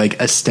they take,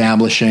 like,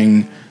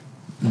 establishing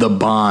the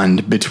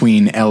bond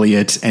between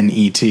Elliot and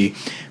E.T.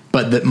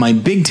 But my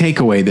big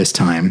takeaway this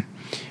time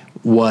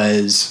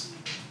was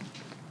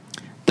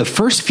the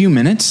first few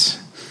minutes,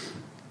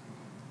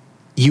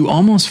 you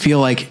almost feel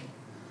like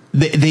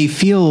they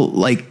feel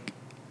like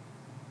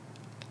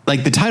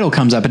the title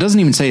comes up. It doesn't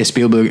even say a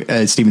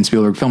Steven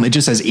Spielberg film. It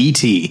just says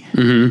E.T.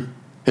 Mm-hmm.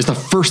 It's the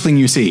first thing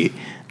you see,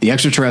 the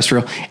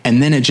Extra-Terrestrial,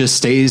 and then it just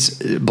stays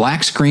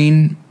black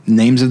screen,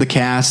 names of the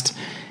cast,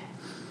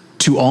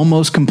 to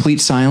almost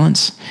complete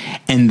silence.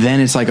 And then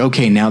it's like,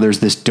 okay, now there's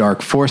this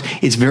dark force.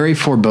 It's very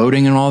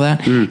foreboding and all that.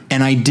 Mm.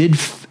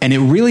 And it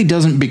really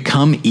doesn't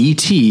become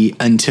E.T.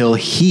 until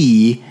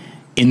he,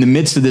 in the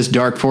midst of this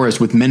dark forest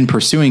with men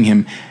pursuing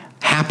him,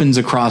 happens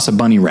across a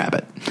bunny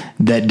rabbit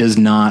that does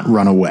not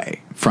run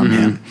away from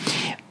him.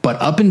 But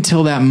up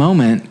until that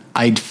moment,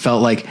 I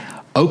felt like,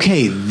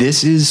 okay,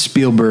 this is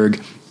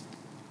Spielberg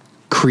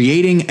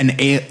creating an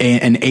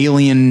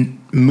alien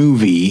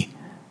movie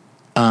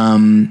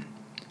in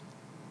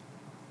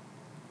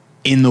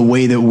the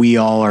way that we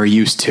all are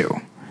used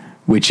to,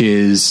 which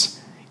is,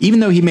 even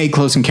though he made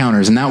Close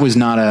Encounters, and that was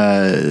not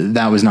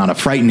a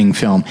frightening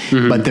film,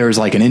 but there's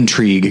like an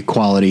intrigue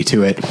quality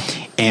to it.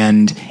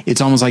 And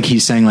it's almost like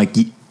he's saying, like,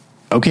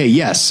 okay,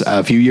 yes,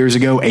 a few years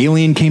ago,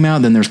 Alien came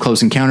out, then there's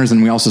Close Encounters,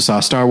 and we also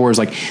saw Star Wars.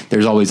 Like,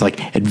 there's always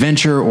like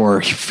adventure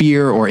or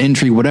fear or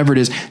intrigue, whatever it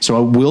is.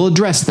 So we'll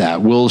address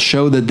that. We'll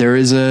show that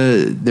there's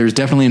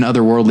definitely an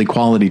otherworldly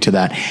quality to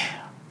that.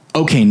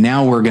 Okay,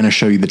 now we're going to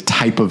show you the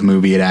type of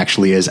movie it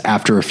actually is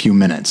after a few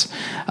minutes.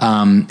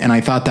 And I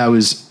thought that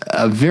was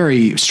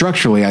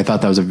structurally, I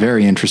thought that was a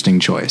very interesting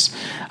choice.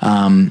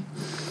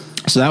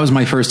 So that was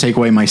my first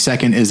takeaway. My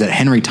second is that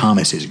Henry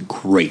Thomas is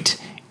great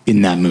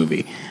in that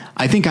movie.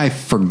 I think I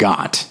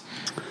forgot,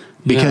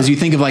 because you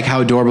think of like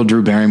how adorable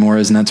Drew Barrymore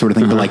is and that sort of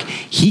thing, but like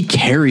he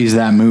carries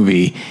that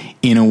movie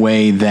in a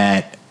way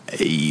that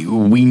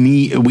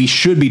we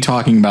should be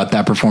talking about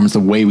that performance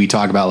the way we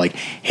talk about like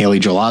Haley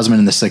Joel Osment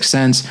in The Sixth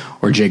Sense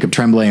or Jacob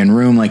Tremblay in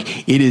Room.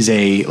 Like, it is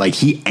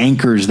he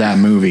anchors that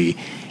movie,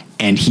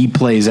 and he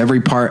plays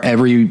every part,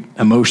 every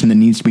emotion that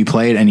needs to be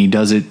played, and he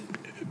does it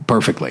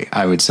perfectly,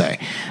 I would say.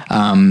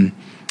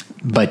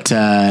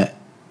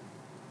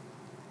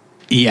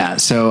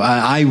 So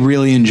I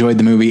really enjoyed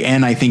the movie,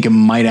 and I think it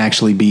might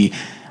actually be,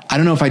 I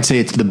don't know if I'd say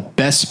it's the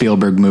best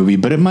Spielberg movie,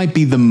 but it might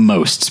be the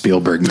most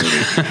Spielberg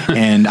movie.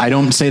 And I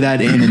don't say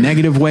that in a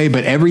negative way,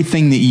 but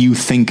everything that you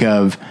think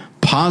of,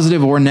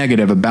 positive or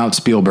negative, about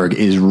Spielberg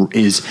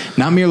is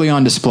not merely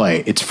on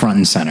display, it's front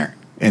and center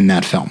in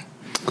that film.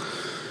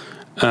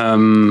 I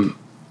know.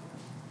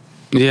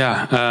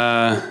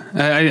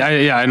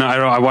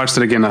 I watched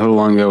it again a little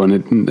long ago,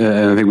 and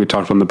I think we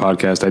talked on the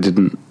podcast. I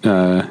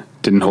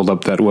didn't hold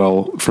up that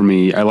well for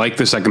me. I like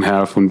the second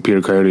half when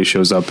Peter Coyote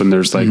shows up and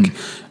there's like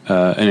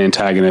an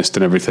antagonist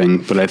and everything,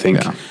 but I think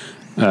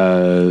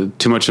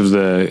too much of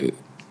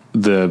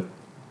the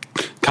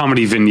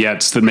comedy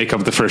vignettes that make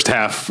up the first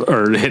half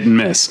are hit and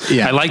miss.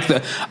 Yeah.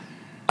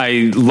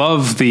 I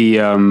love the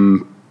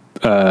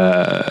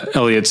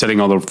Elliot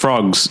setting all the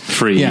frogs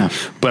free,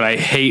 but I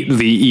hate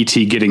the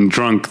E.T. getting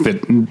drunk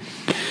that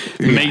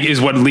is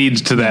what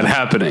leads to that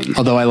happening.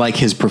 Although I like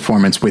his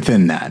performance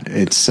within that.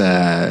 It's,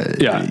 but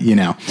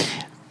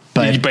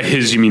by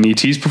his, you mean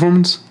E.T.'s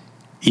performance?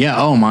 Yeah.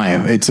 Oh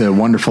my, it's a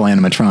wonderful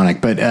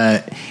animatronic, but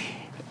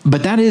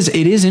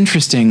it is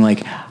interesting.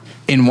 Like,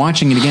 in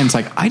watching it again, it's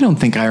like, I don't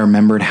think I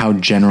remembered how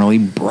generally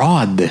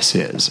broad this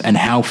is and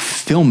how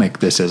filmic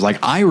this is. Like,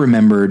 I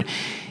remembered,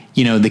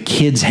 the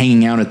kids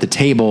hanging out at the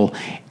table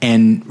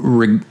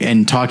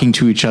and talking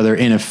to each other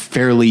in a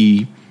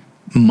fairly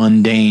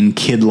mundane,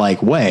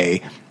 kid-like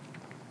way.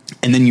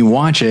 And then you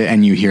watch it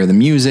and you hear the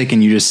music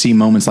and you just see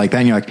moments like that.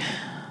 And you're like,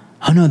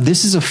 oh no,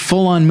 this is a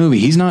full-on movie.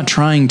 He's not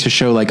trying to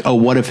show like, oh,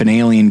 what if an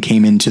alien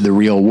came into the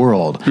real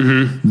world?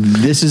 Mm-hmm.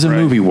 This is a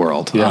movie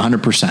world,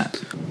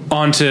 100%.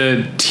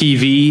 Onto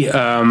TV.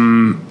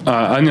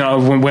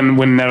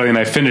 When Natalie and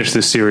I finished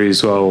this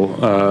series, we'll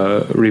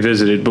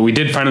revisit it. But we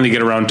did finally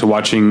get around to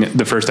watching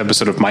the first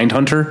episode of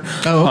Mindhunter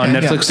on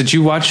Netflix. Yeah. Did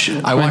you watch?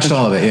 I watched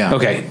all of it. Yeah.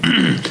 Okay.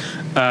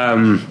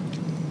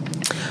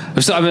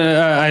 So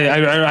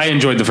I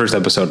enjoyed the first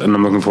episode, and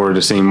I'm looking forward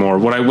to seeing more.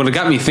 What it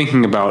got me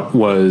thinking about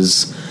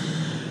was,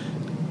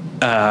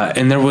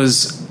 and there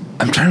was,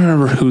 I'm trying to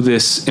remember who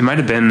this. It might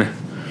have been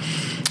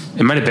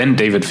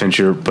David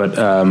Fincher, but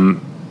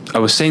I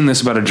was saying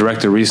this about a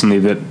director recently,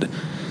 that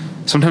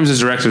sometimes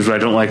there's directors where I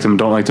don't like them,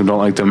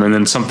 and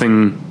then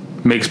something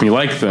makes me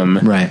like them,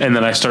 right? And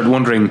then I start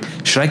wondering,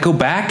 should I go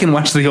back and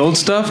watch the old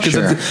stuff? Because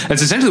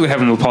that's essentially what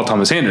happened with Paul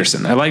Thomas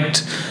Anderson. I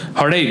liked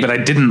Hard Eight, but I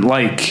didn't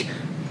like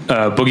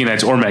Boogie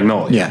Nights or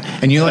Magnolia. Yeah,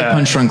 and you like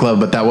Punch Drunk Love,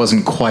 but that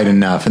wasn't quite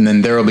enough. And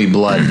then There Will Be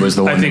Blood was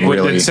the one I think that what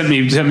really sent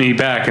me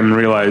back and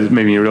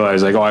made me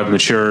realize like, oh, I've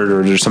matured,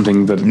 or there's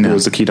something that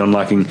was the key to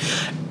unlocking.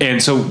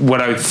 And so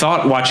what I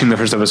thought watching the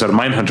first episode of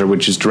Mindhunter,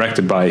 which is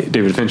directed by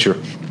David Fincher,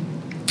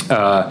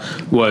 I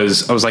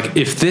was like,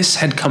 if this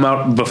had come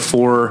out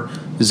before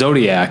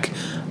Zodiac,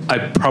 I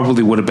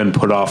probably would have been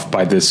put off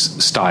by this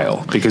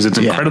style because it's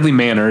incredibly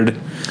mannered.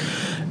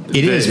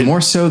 It is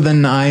more so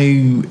than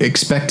I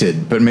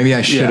expected, but maybe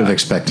I should have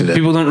expected it.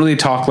 People don't really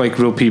talk like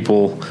real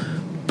people,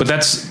 but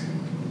that's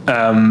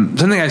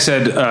something I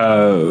said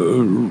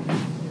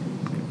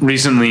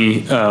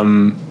recently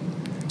on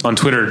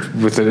Twitter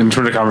in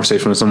Twitter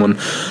conversation with someone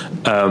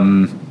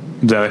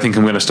that I think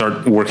I'm going to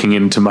start working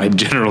into my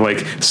general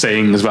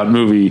sayings about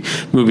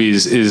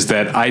movies is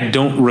that I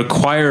don't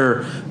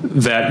require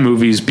that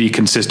movies be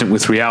consistent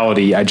with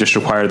reality. I just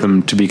require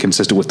them to be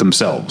consistent with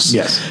themselves.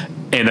 Yes,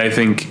 and I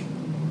think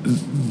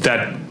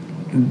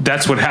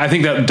that's what I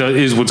think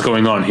is what's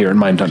going on here in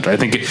Mindhunter. I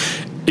think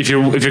if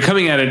you're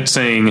coming at it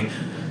saying,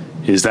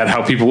 is that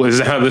how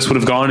this would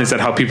have gone? Is that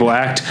how people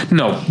act?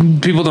 No,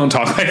 people don't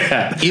talk like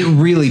that. It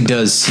really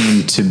does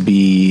seem to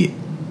be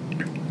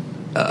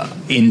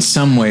in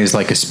some ways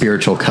like a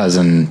spiritual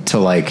cousin to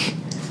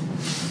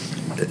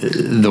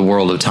the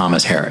world of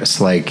Thomas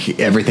Harris. Like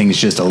everything's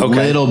just a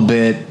little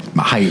bit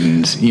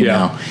heightened, you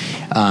know.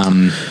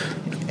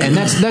 And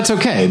that's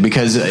okay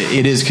because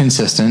it is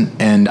consistent,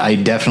 and I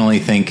definitely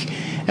think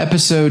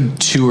episode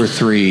 2 or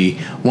 3,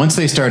 once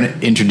they start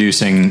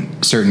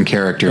introducing certain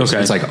characters,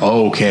 it's like,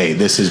 okay,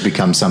 this has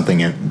become something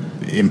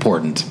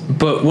important.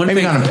 But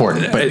maybe not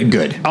important, but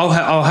good.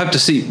 I'll have to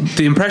see.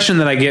 The impression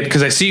that I get,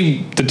 because I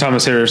see the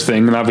Thomas Harris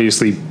thing, and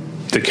obviously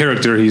the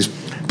character he's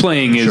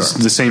playing is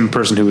the same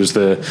person who was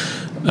the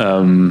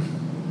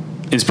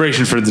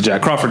inspiration for the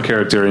Jack Crawford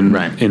character in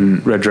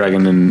Red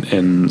Dragon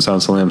and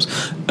Silence of the Lambs.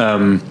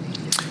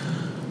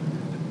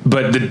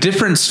 But the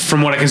difference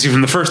from what I can see from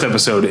the first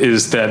episode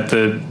is that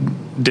the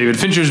David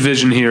Fincher's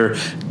vision here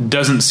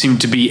doesn't seem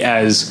to be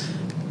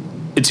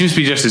it seems to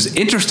be just as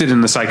interested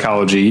in the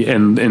psychology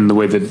and in the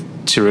way that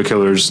serial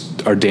killers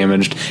are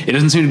damaged. It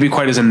doesn't seem to be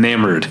quite as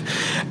enamored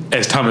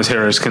as Thomas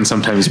Harris can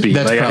sometimes be.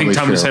 That's I think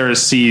Thomas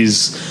Harris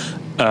sees.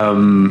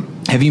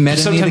 Have you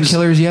met any of the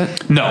killers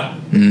yet? No.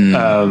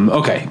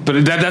 Okay,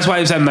 but that's why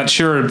I'm not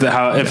sure if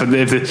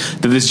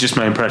this is just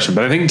my impression.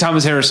 But I think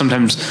Thomas Harris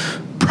sometimes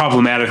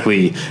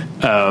problematically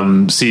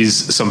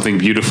sees something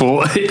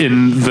beautiful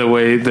in the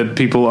way that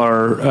people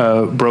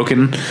are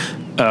broken.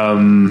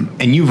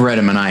 And you've read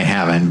him and I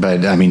haven't,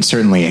 but I mean,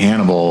 certainly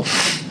Hannibal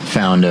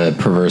found a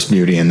perverse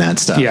beauty in that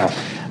stuff. Yeah.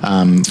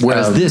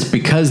 Whereas this,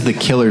 because the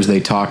killers they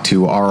talk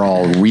to are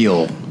all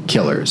real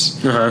killers,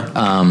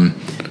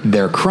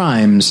 their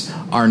crimes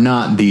are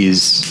not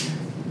these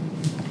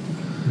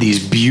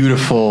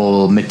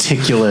beautiful,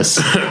 meticulous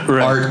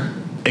art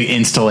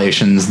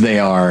installations. They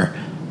are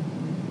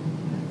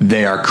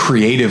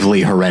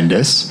creatively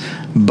horrendous,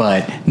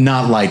 but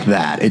not like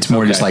that. It's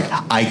more just like,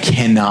 I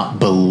cannot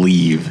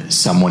believe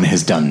someone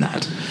has done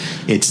that.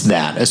 It's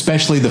that,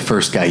 especially the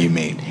first guy you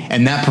meet.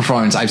 And that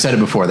performance, I've said it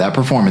before, that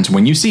performance,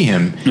 when you see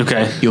him,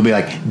 you'll be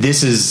like,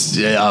 this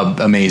is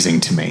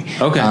amazing to me.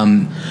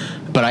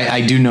 But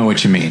I do know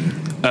what you mean.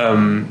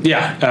 But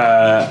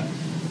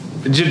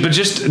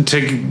just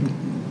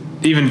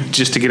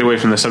to get away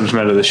from the subject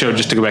matter of the show,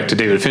 just to go back to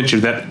David Fincher,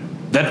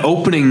 that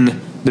opening,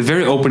 the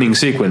very opening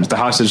sequence, the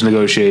hostage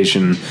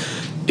negotiation,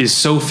 is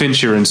so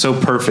Fincher and so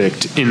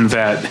perfect in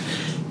that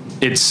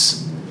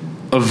it's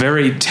a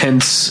very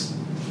tense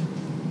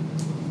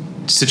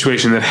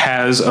situation that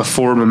has a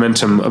forward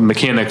momentum of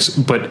mechanics,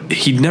 but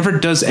he never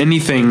does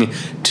anything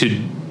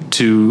to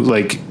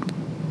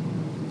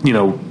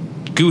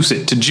goose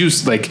it, to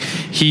juice.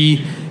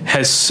 He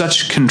has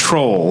such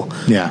control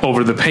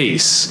over the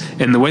pace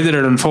and the way that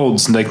it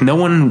unfolds. No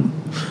one,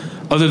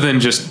 other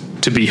than just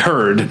to be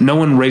heard, no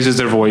one raises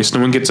their voice,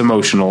 no one gets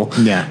emotional.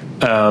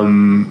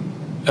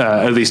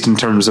 At least in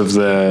terms of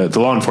the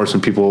law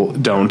enforcement people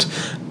don't.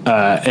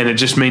 And it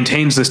just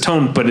maintains this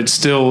tone, but it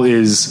still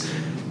is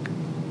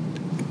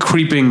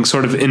creeping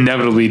sort of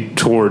inevitably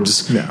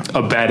towards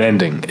a bad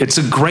ending. It's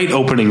a great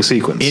opening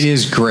sequence. It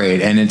is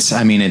great, and it's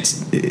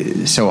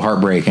so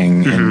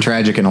heartbreaking and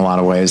tragic in a lot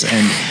of ways.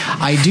 And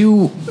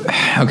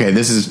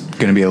this is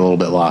going to be a little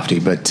bit lofty,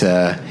 but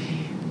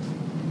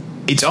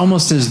it's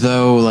almost as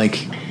though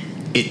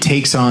it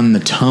takes on the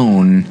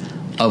tone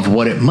of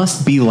what it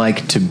must be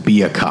like to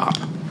be a cop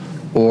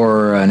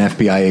or an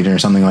FBI agent or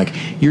something.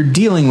 You're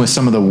dealing with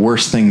some of the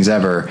worst things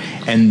ever,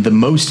 and the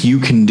most you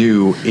can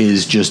do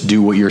is just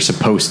do what you're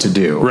supposed to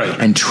do,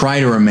 and try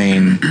to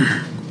remain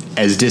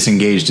as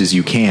disengaged as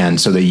you can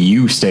so that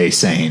you stay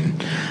sane.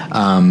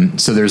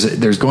 So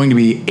there's going to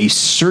be a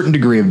certain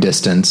degree of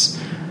distance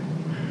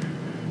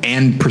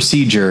and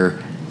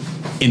procedure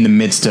in the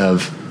midst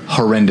of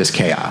horrendous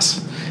chaos,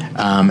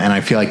 and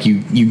I feel like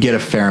you get a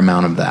fair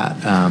amount of that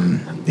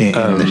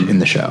in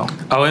the show.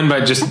 I'll end by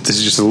this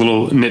is just a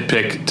little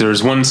nitpick.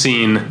 There's one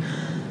scene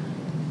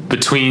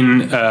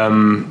between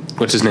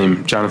what's his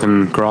name?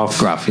 Jonathan Groff.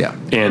 Groff, yeah.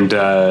 And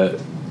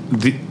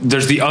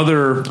there's the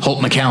other Holt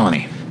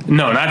McCallany.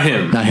 No, not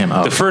him. Not him.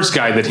 Oh. The first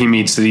guy that he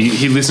meets, that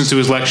he listens to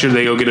his lecture.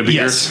 They go get a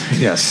beer.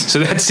 Yes. So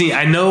that scene,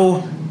 I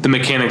know the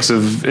mechanics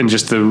of and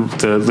just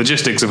the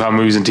logistics of how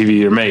movies and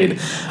TV are made.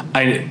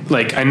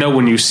 I know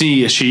when you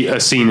see a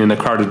scene in a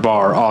crowded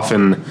bar,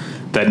 often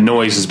that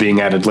noise is being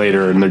added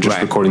later, and they're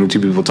just recording the two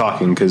people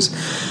talking.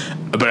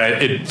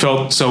 But it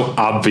felt so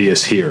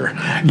obvious here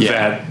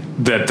that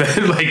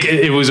like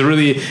it was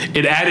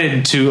it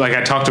added to, like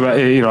I talked about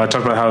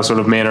how sort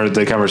of mannered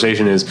the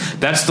conversation is.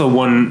 That's the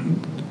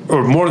one,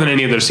 or more than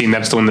any other scene,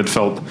 that's the one that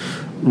felt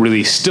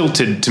really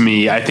stilted to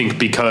me, I think,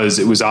 because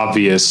it was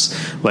obvious,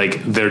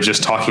 like they're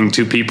just talking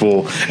to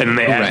people and then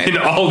they add in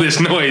all this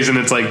noise, and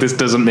it's like, this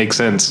doesn't make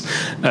sense.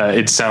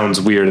 It sounds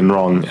weird and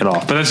wrong and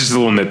off, but that's just a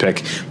little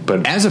nitpick.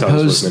 But as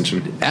opposed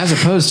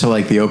to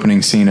like the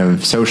opening scene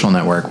of Social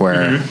Network,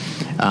 where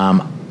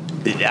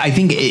I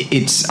think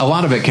it's a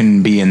lot of it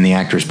can be in the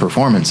actors'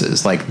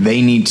 performances. Like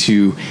they need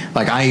to,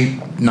 like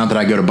not that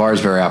I go to bars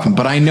very often,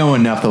 but I know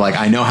enough that like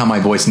I know how my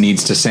voice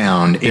needs to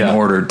sound in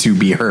order to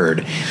be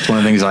heard. It's one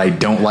of the things I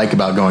don't like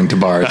about going to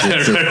bars. I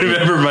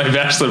remember my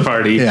bachelor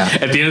party.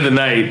 At the end of the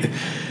night,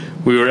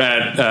 we were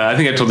at, I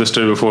think I told this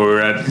story before, we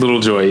were at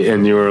Little Joy,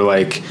 and you were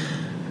like,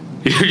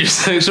 you're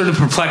just like sort of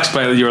perplexed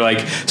by it. You're like,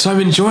 so I'm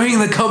enjoying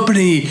the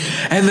company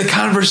and the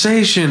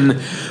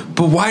conversation,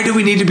 but why do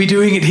we need to be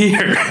doing it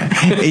here?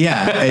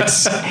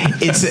 It's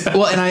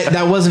well, and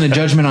that wasn't a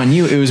judgment on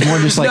you. It was more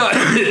just like,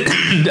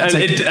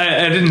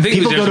 I didn't think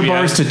people go to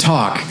bars to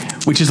talk,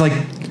 which is like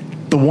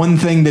the one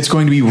thing that's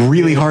going to be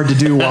really hard to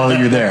do while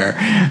you're there.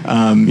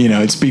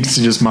 It speaks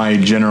to just my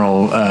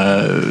general,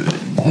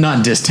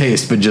 not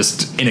distaste, but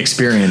just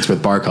inexperience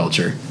with bar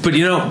culture. But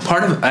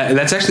part of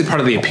that's actually part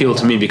of the appeal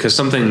to me, because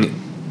something,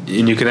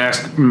 and you can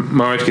ask,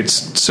 my wife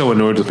gets so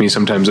annoyed with me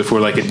sometimes if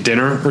we're like at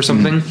dinner or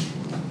something.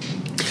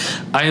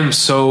 I am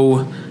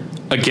so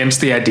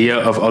against the idea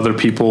of other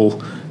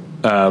people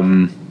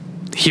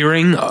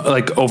overhearing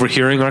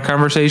our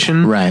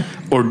conversation, right?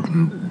 Or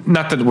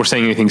not that we're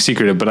saying anything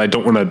secretive, but I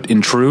don't want to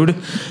intrude.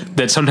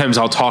 That sometimes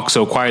I'll talk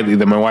so quietly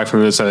that my wife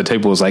on the other side of the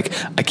table is like,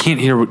 I can't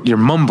hear what you're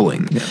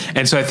mumbling.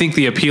 And so I think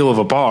the appeal of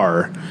a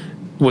bar,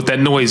 what that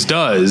noise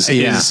does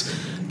is,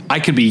 I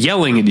could be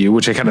yelling at you,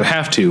 which I kind of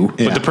have to,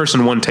 but the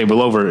person one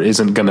table over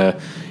isn't going to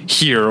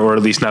hear, or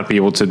at least not be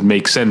able to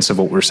make sense of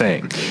what we're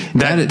saying.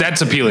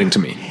 That's appealing to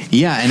me.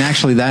 Yeah, and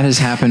actually that has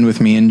happened with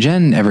me and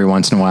Jen every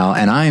once in a while,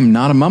 and I'm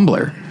not a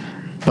mumbler.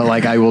 But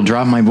like I will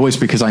drop my voice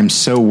because I'm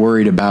so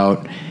worried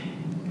about,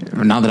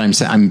 not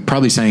that I'm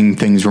probably saying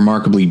things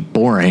remarkably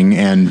boring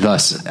and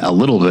thus a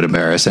little bit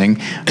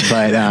embarrassing,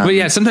 but but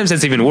yeah, sometimes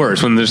that's even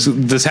worse. When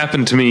this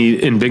happened to me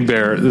in Big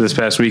Bear this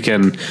past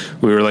weekend,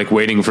 we were like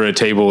waiting for a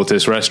table at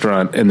this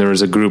restaurant, and there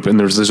was a group, and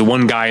there's this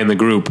one guy in the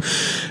group,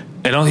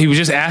 and he was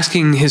just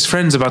asking his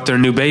friends about their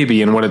new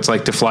baby and what it's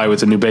like to fly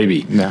with a new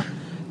baby. Yeah.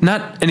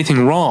 Not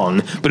anything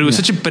wrong, but it was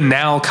such a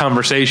banal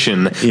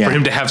conversation for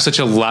him to have such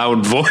a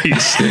loud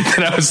voice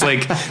that I was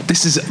like,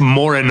 this is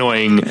more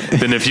annoying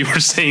than if you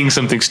were saying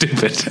something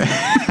stupid.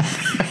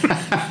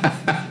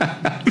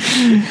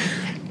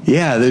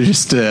 Yeah, there's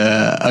just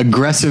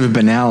aggressive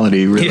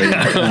banality, really.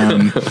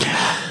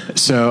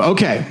 So,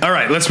 okay. All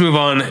right, let's move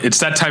on. It's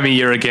that time of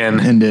year again.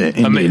 Indeed,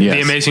 yes.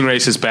 The Amazing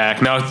Race is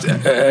back. Now,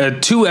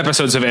 2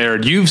 episodes have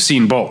aired. You've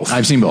seen both.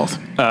 I've seen both.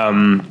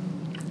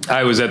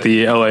 I was at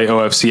the LA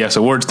OFCS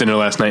Awards dinner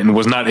last night and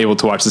was not able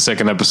to watch the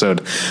second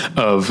episode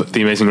of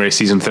The Amazing Race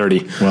Season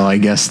 30. Well, I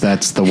guess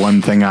that's the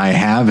one thing I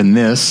have in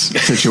this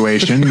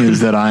situation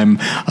is that I'm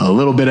a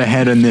little bit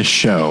ahead in this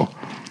show.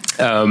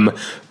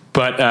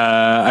 But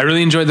I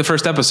really enjoyed the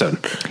first episode.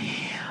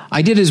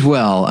 I did as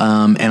well.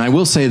 And I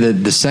will say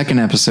that the second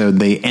episode,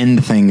 they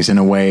end things in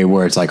a way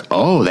where it's like,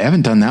 oh, they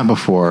haven't done that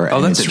before.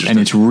 Oh, that's interesting. And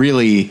it's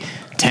really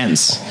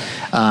tense.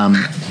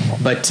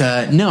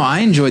 No, I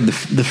enjoyed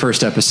the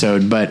first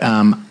episode, but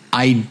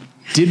I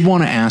did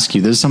want to ask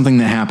you, this is something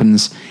that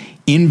happens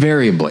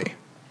invariably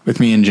with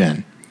me and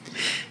Jen,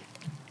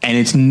 and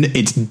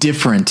it's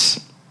different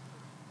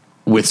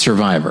with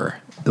Survivor,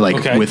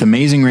 with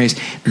Amazing Race,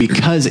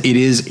 because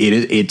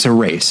it's a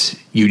race.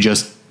 You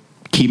just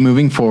keep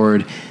moving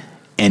forward,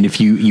 and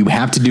if you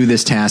have to do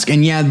this task,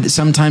 and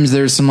sometimes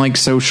there's some like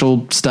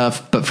social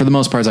stuff, but for the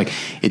most part,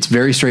 it's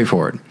very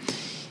straightforward.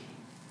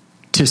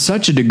 To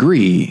such a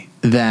degree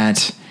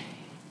that,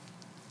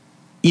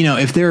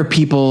 if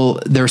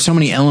there are so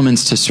many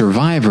elements to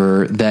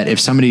Survivor that if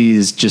somebody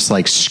is just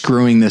like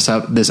screwing this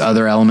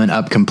other element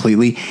up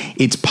completely,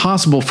 it's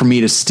possible for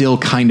me to still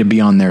kind of be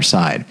on their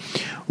side.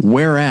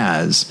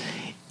 Whereas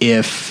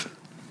if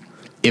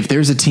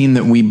there's a team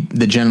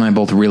that Jen and I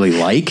both really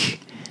like,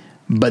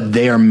 but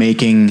they are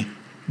making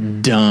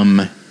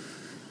dumb,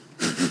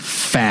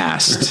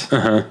 fast,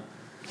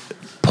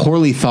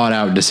 poorly thought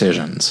out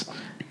decisions,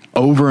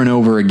 over and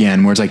over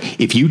again, where it's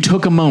like, if you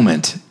took a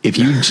moment,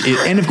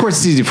 and of course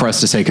it's easy for us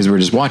to say because we're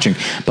just watching,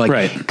 but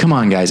like, come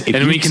on, guys.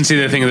 And we can see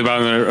the thing at the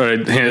bottom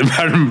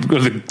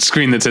of the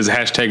screen that says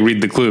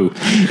 #read the clue.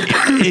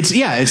 It's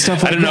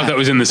stuff like I don't know if that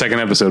was in the second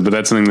episode, but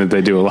that's something that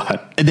they do a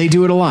lot. They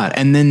do it a lot.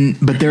 And then,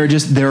 but there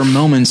are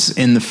moments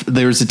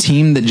there's a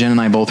team that Jen and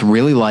I both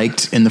really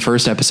liked in the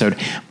first episode,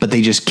 but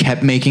they just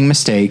kept making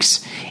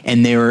mistakes,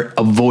 and they were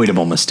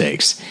avoidable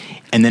mistakes.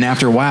 And then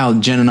after a while,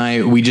 Jen and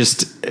I,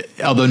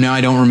 although now I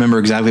don't remember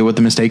exactly what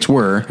the mistakes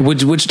were.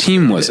 Which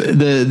team was it?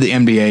 The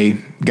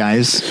MDA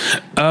guys.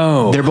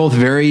 Oh. They're both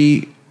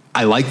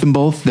I like them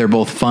both. They're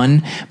both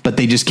fun, but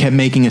they just kept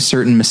making a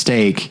certain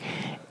mistake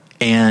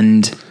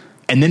and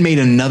then made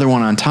another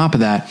one on top of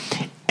that.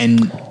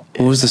 And what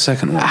was the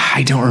second one?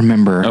 I don't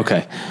remember.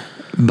 Okay.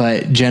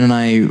 But Jen and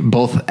I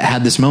both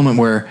had this moment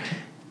where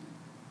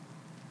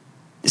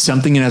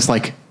something in us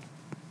like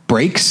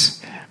breaks,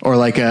 or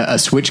like a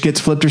switch gets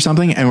flipped or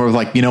something, and we're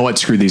like, you know what,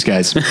 screw these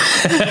guys. If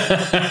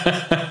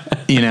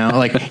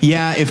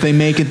they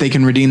make it, they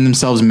can redeem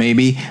themselves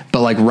maybe,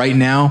 but like right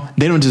now,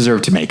 they don't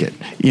deserve to make it,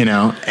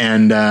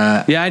 and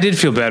I did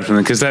feel bad for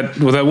them, because that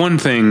one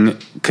thing,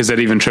 because that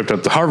even tripped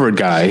up the Harvard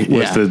guy,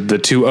 was the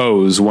two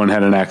O's, one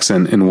had an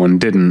accent and one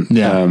didn't.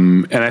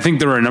 And I think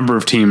there were a number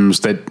of teams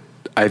that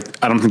I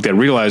don't think they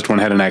realized one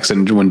had an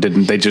accent and one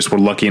didn't. They just were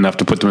lucky enough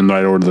to put them in the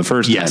right order the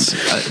first time.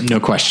 No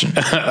question.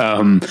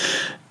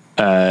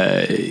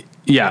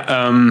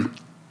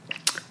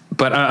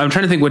 But I'm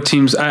trying to think what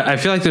teams. I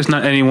feel like there's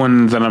not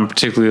anyone that I'm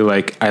particularly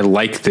like, I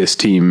like this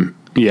team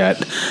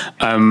yet.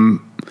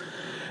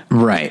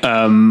 Right.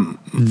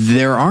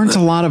 There aren't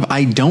a lot of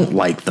I don't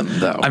like them,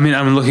 though. I mean,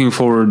 I'm looking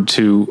forward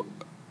to.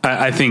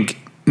 I think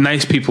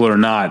nice people or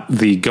not,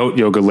 the goat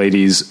yoga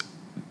ladies.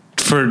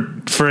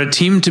 For a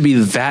team to be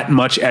that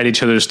much at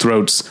each other's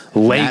throats,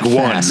 leg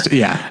one,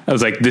 I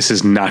was like, this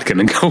is not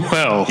going to go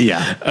well.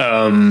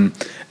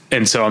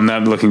 And so I'm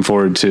not looking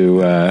forward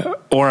to,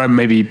 or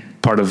maybe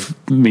part of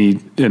me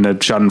in a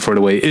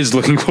Schadenfreude way is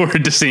looking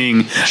forward to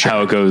seeing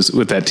how it goes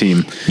with that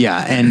team.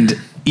 Yeah. And,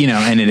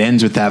 and it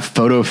ends with that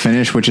photo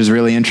finish, which is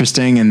really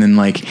interesting. And then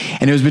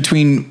and it was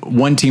between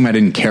one team I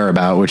didn't care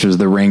about, which was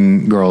the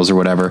Ring girls or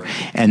whatever.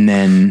 And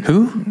then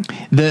who?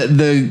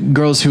 The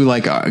girls who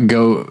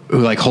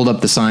hold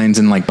up the signs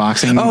in like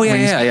boxing. Oh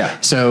rings.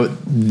 Yeah. So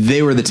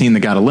they were the team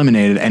that got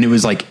eliminated, and it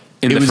was like,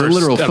 it was a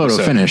literal photo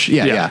finish.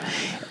 Yeah.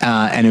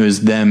 And it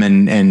was them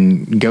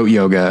and goat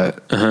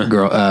yoga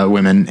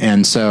women.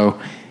 And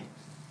so,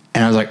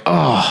 and I was like,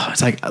 oh,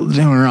 it's like, don't get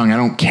me wrong, I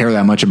don't care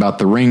that much about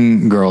the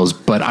Ring girls,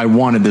 but I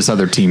wanted this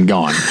other team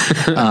gone.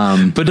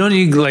 But don't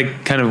you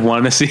kind of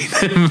want to see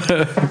them?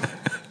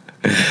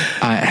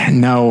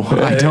 No,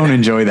 I don't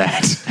enjoy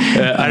that.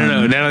 I don't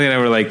know. Natalie and I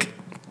were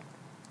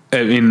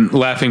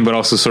laughing, but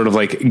also sort of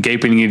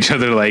gaping at each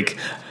other like,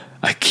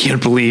 I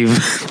can't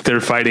believe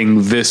they're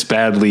fighting this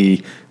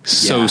badly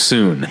so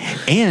soon.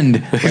 And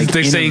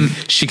they're saying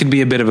she could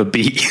be a bit of a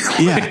B.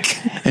 And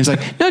it's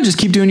like, no, just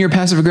keep doing your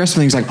passive aggressive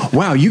things. Like,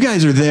 wow, you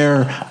guys are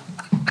there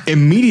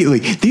immediately.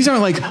 These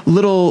aren't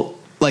little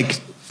and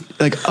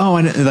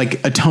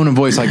a tone of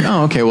voice,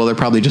 oh, okay, well, they're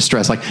probably just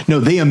stressed. No,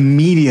 they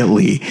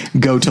immediately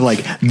go to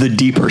the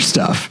deeper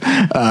stuff,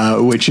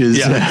 which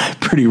is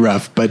pretty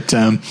rough. But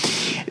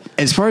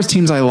as far as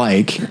teams I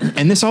like,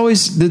 and this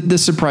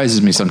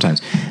surprises me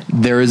sometimes,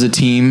 there is a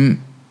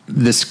team,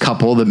 this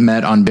couple that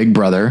met on Big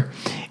Brother,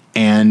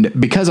 and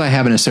because I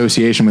have an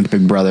association with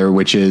Big Brother,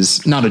 which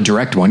is not a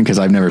direct one because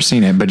I've never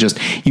seen it, but just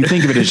you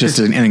think of it as just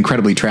an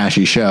incredibly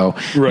trashy show,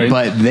 right?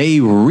 But they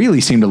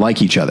really seem to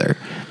like each other,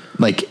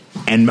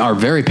 and are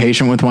very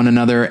patient with one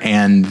another,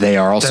 and they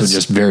are also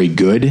just very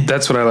good.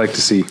 That's what I like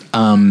to see.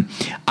 I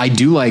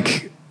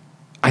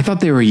thought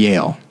they were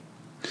Yale.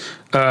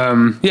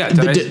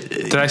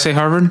 Did I say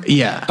Harvard?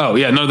 Yeah. Oh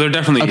yeah. No, they're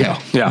definitely Yale.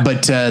 Yeah.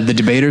 But the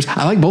debaters,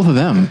 I like both of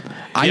them.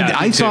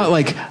 I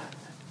thought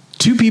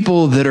two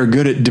people that are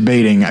good at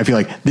debating, I feel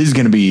like this is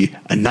going to be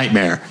a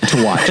nightmare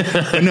to watch.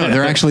 But no,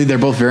 they're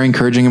both very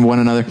encouraging of one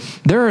another.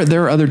 There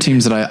are other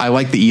teams that I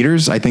like. The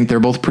Eaters, I think they're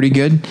both pretty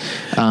good.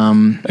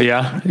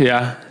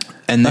 Yeah.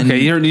 And then,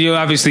 you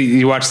obviously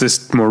you watched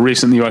this more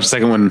recently. You watched the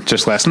second one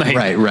just last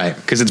night, right?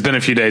 Because it's been a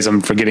few days.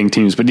 I'm forgetting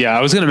teams, but yeah,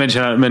 I was going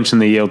to mention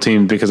the Yale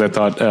team because I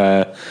thought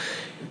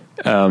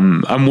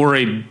I'm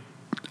worried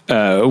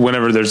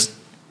whenever there's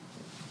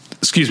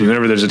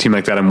a team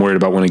like that. I'm worried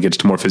about when it gets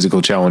to more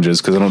physical challenges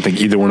because I don't think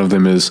either one of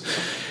them is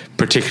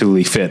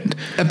particularly fit.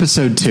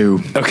 Episode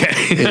 2,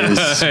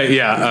 is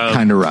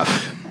kind of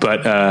rough,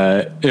 but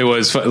it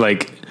was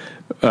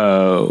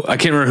I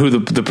can't remember who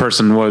the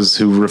person was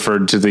who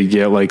referred to the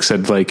Yale,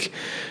 said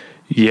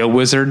Yale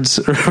Wizards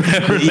or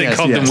whatever. They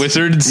called them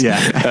wizards. Yeah.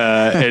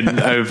 And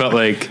I felt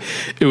like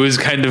it was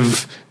kind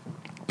of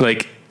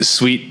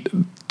sweet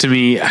to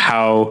me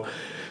how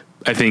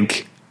I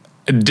think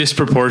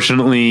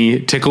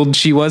disproportionately tickled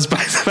she was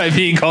by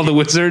being called a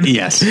wizard.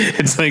 Yes.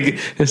 It's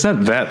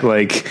not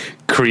that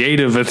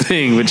creative a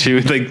thing, but she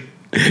would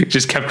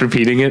just kept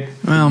repeating it.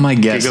 Well, my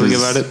guess is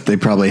about it. They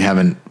probably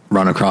haven't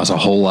run across a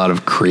whole lot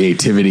of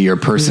creativity or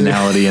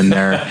personality in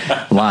their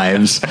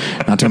lives.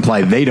 Not to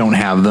imply they don't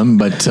have them,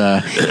 but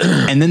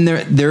and then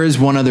there is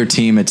one other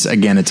team. It's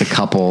a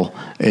couple.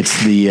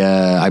 It's the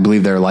I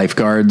believe they're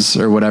lifeguards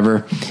or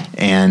whatever,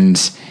 and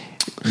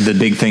the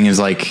big thing is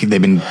like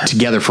they've been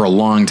together for a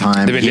long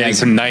time. They've been dating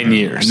for 9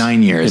 years.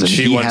 9 years, and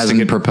he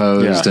hasn't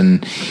proposed,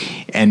 and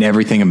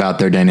everything about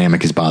their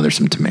dynamic is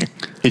bothersome to me.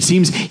 It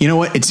seems, you know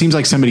what? It seems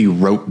like somebody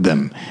wrote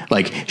them.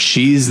 Like,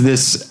 she's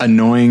this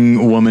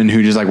annoying woman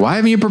who just like, why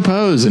haven't you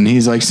proposed? And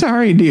he's like,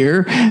 sorry,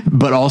 dear.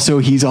 But also,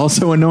 he's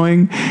also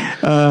annoying.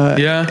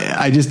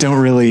 I just don't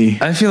really.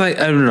 I feel like,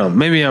 I don't know.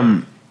 Maybe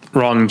I'm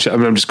wrong.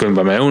 I'm just going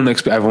by my own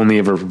experience. I've only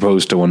ever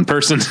proposed to one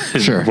person.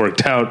 It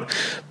worked out.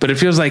 But it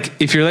feels like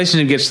if your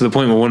relationship gets to the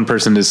point where one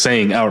person is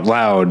saying out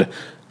loud,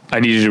 I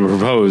need you to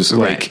propose,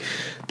 like,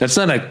 that's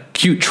not a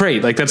cute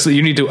trait. Like,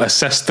 you need to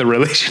assess the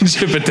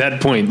relationship at that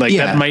point. Like,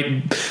 that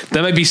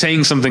might be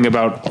saying something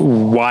about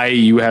why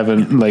you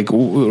haven't, like,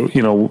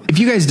 if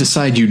you guys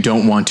decide you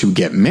don't want to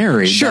get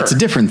married, that's a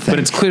different thing. But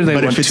it's clear they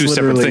want two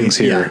separate things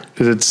here.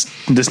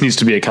 This needs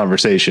to be a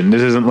conversation.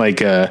 This isn't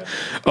like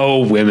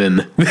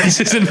women.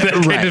 This isn't that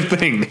kind of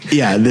thing.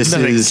 Yeah,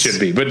 Nothing should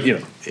be, but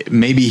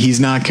maybe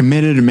he's not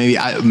committed, or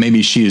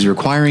maybe she is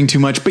requiring too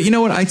much. But you know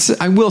what?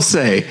 I will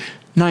say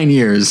 9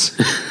 years.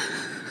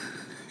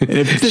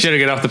 Should I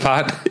get off the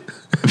pot?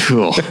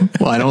 Well,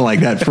 I don't like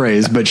that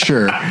phrase, but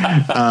sure.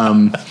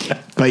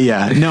 But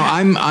yeah, no,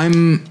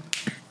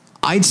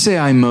 I'd say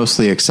I'm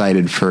mostly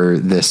excited for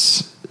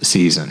this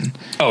season.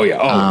 Oh yeah.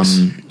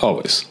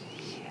 Always.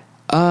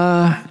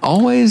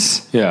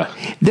 Always. Yeah.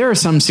 There are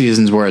some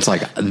seasons where it's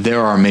like,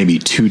 there are maybe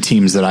two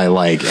teams that I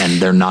like and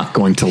they're not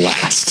going to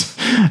last.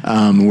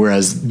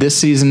 Whereas this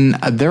season,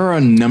 there are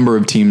a number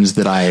of teams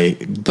that I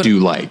do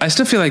like. I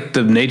still feel like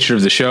the nature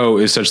of the show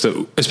is such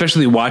that,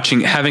 especially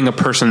having a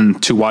person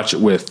to watch it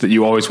with, that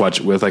you always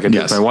watch it with, like I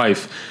do with my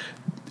wife,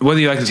 whether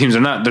you like the teams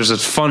or not, there's a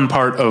fun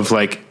part of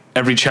like,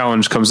 every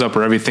challenge comes up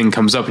or everything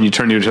comes up and you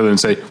turn to each other and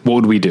say, what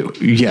would we do?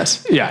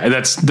 Yes. Yeah.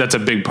 That's a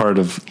big part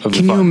of the fun.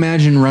 Can you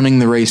imagine running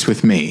the race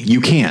with me? You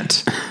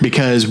can't,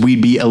 because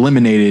we'd be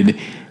eliminated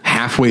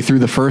halfway through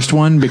the first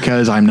one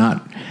because I'm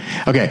not.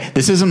 Okay,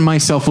 this isn't my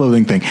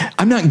self-loathing thing.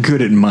 I'm not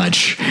good at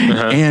much,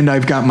 and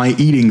I've got my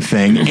eating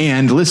thing.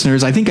 And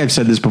listeners, I think I've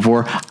said this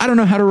before, I don't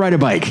know how to ride a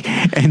bike,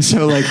 and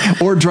so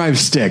or drive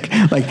stick.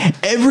 Like,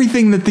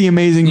 everything that the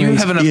Amazing Race is.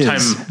 You have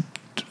enough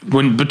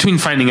time between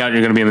finding out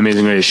you're going to be in the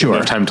Amazing Race. You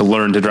have time to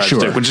learn to drive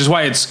stick, which is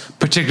why it's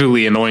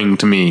particularly annoying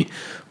to me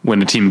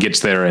when a team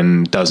gets there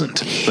and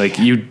doesn't. Like,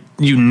 you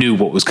knew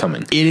what was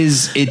coming.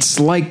 It's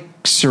like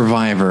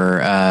Survivor.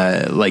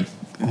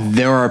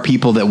 There are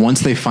people that once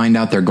they find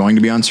out they're going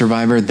to be on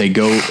Survivor, they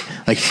go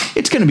like,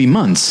 it's going to be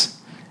months.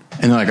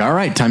 And they're like, all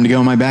right, time to go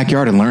in my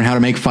backyard and learn how to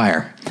make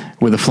fire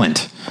with a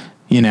flint,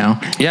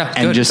 Yeah.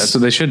 And that's what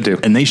they should do.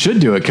 And they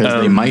should do it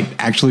because they might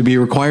actually be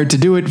required to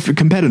do it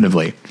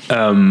competitively.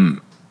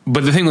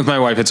 But the thing with my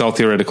wife, it's all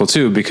theoretical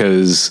too,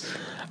 because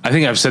I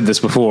think I've said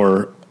this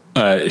before.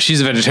 She's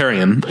a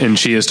vegetarian and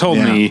she has told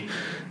me,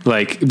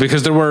 like,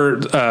 because there were,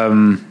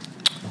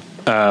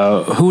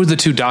 who were the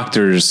two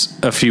doctors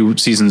a few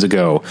seasons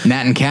ago?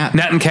 Nat and Kat.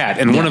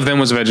 And one of them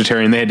was a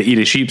vegetarian. They had to eat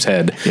a sheep's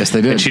head. Yes,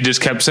 they did. And she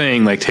just kept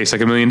saying, like, tastes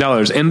like $1 million.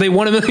 And they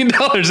won $1 million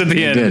at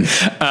the end.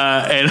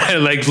 And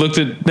I looked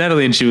at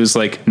Natalie and she was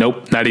like,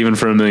 nope, not even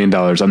for $1 million.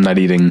 I'm not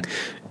eating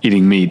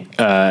meat.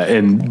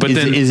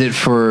 Is it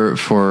for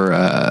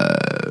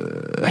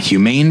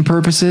humane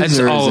purposes? It's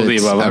all of the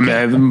above.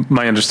 Okay. I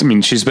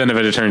mean, she's been a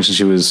vegetarian since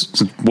she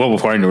was, well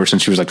before I knew her,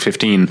 since she was like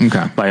 15.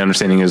 Okay. My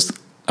understanding is,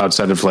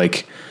 outside of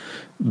like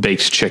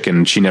baked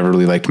chicken, she never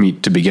really liked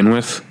meat to begin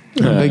with.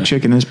 Baked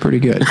chicken is pretty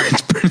good.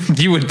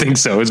 You would think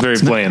so. It's very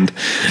bland.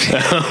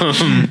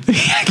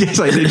 I guess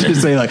I did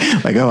just say like,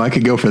 oh, I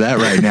could go for that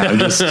right now.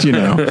 Just,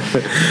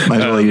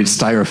 might as well eat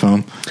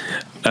styrofoam.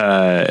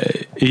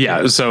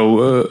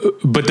 So,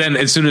 but then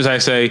as soon as I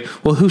say,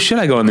 well, who should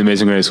I go on the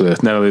Amazing Race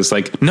with? Natalie's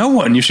like, no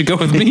one, you should go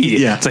with me.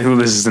 Yeah. It's like, well,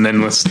 this is an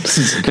endless, this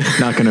is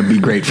not going to be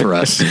great for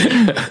us.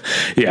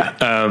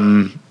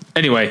 Yeah.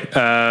 Anyway,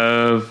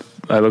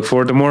 I look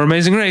forward to more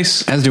Amazing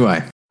Race. As do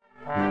I.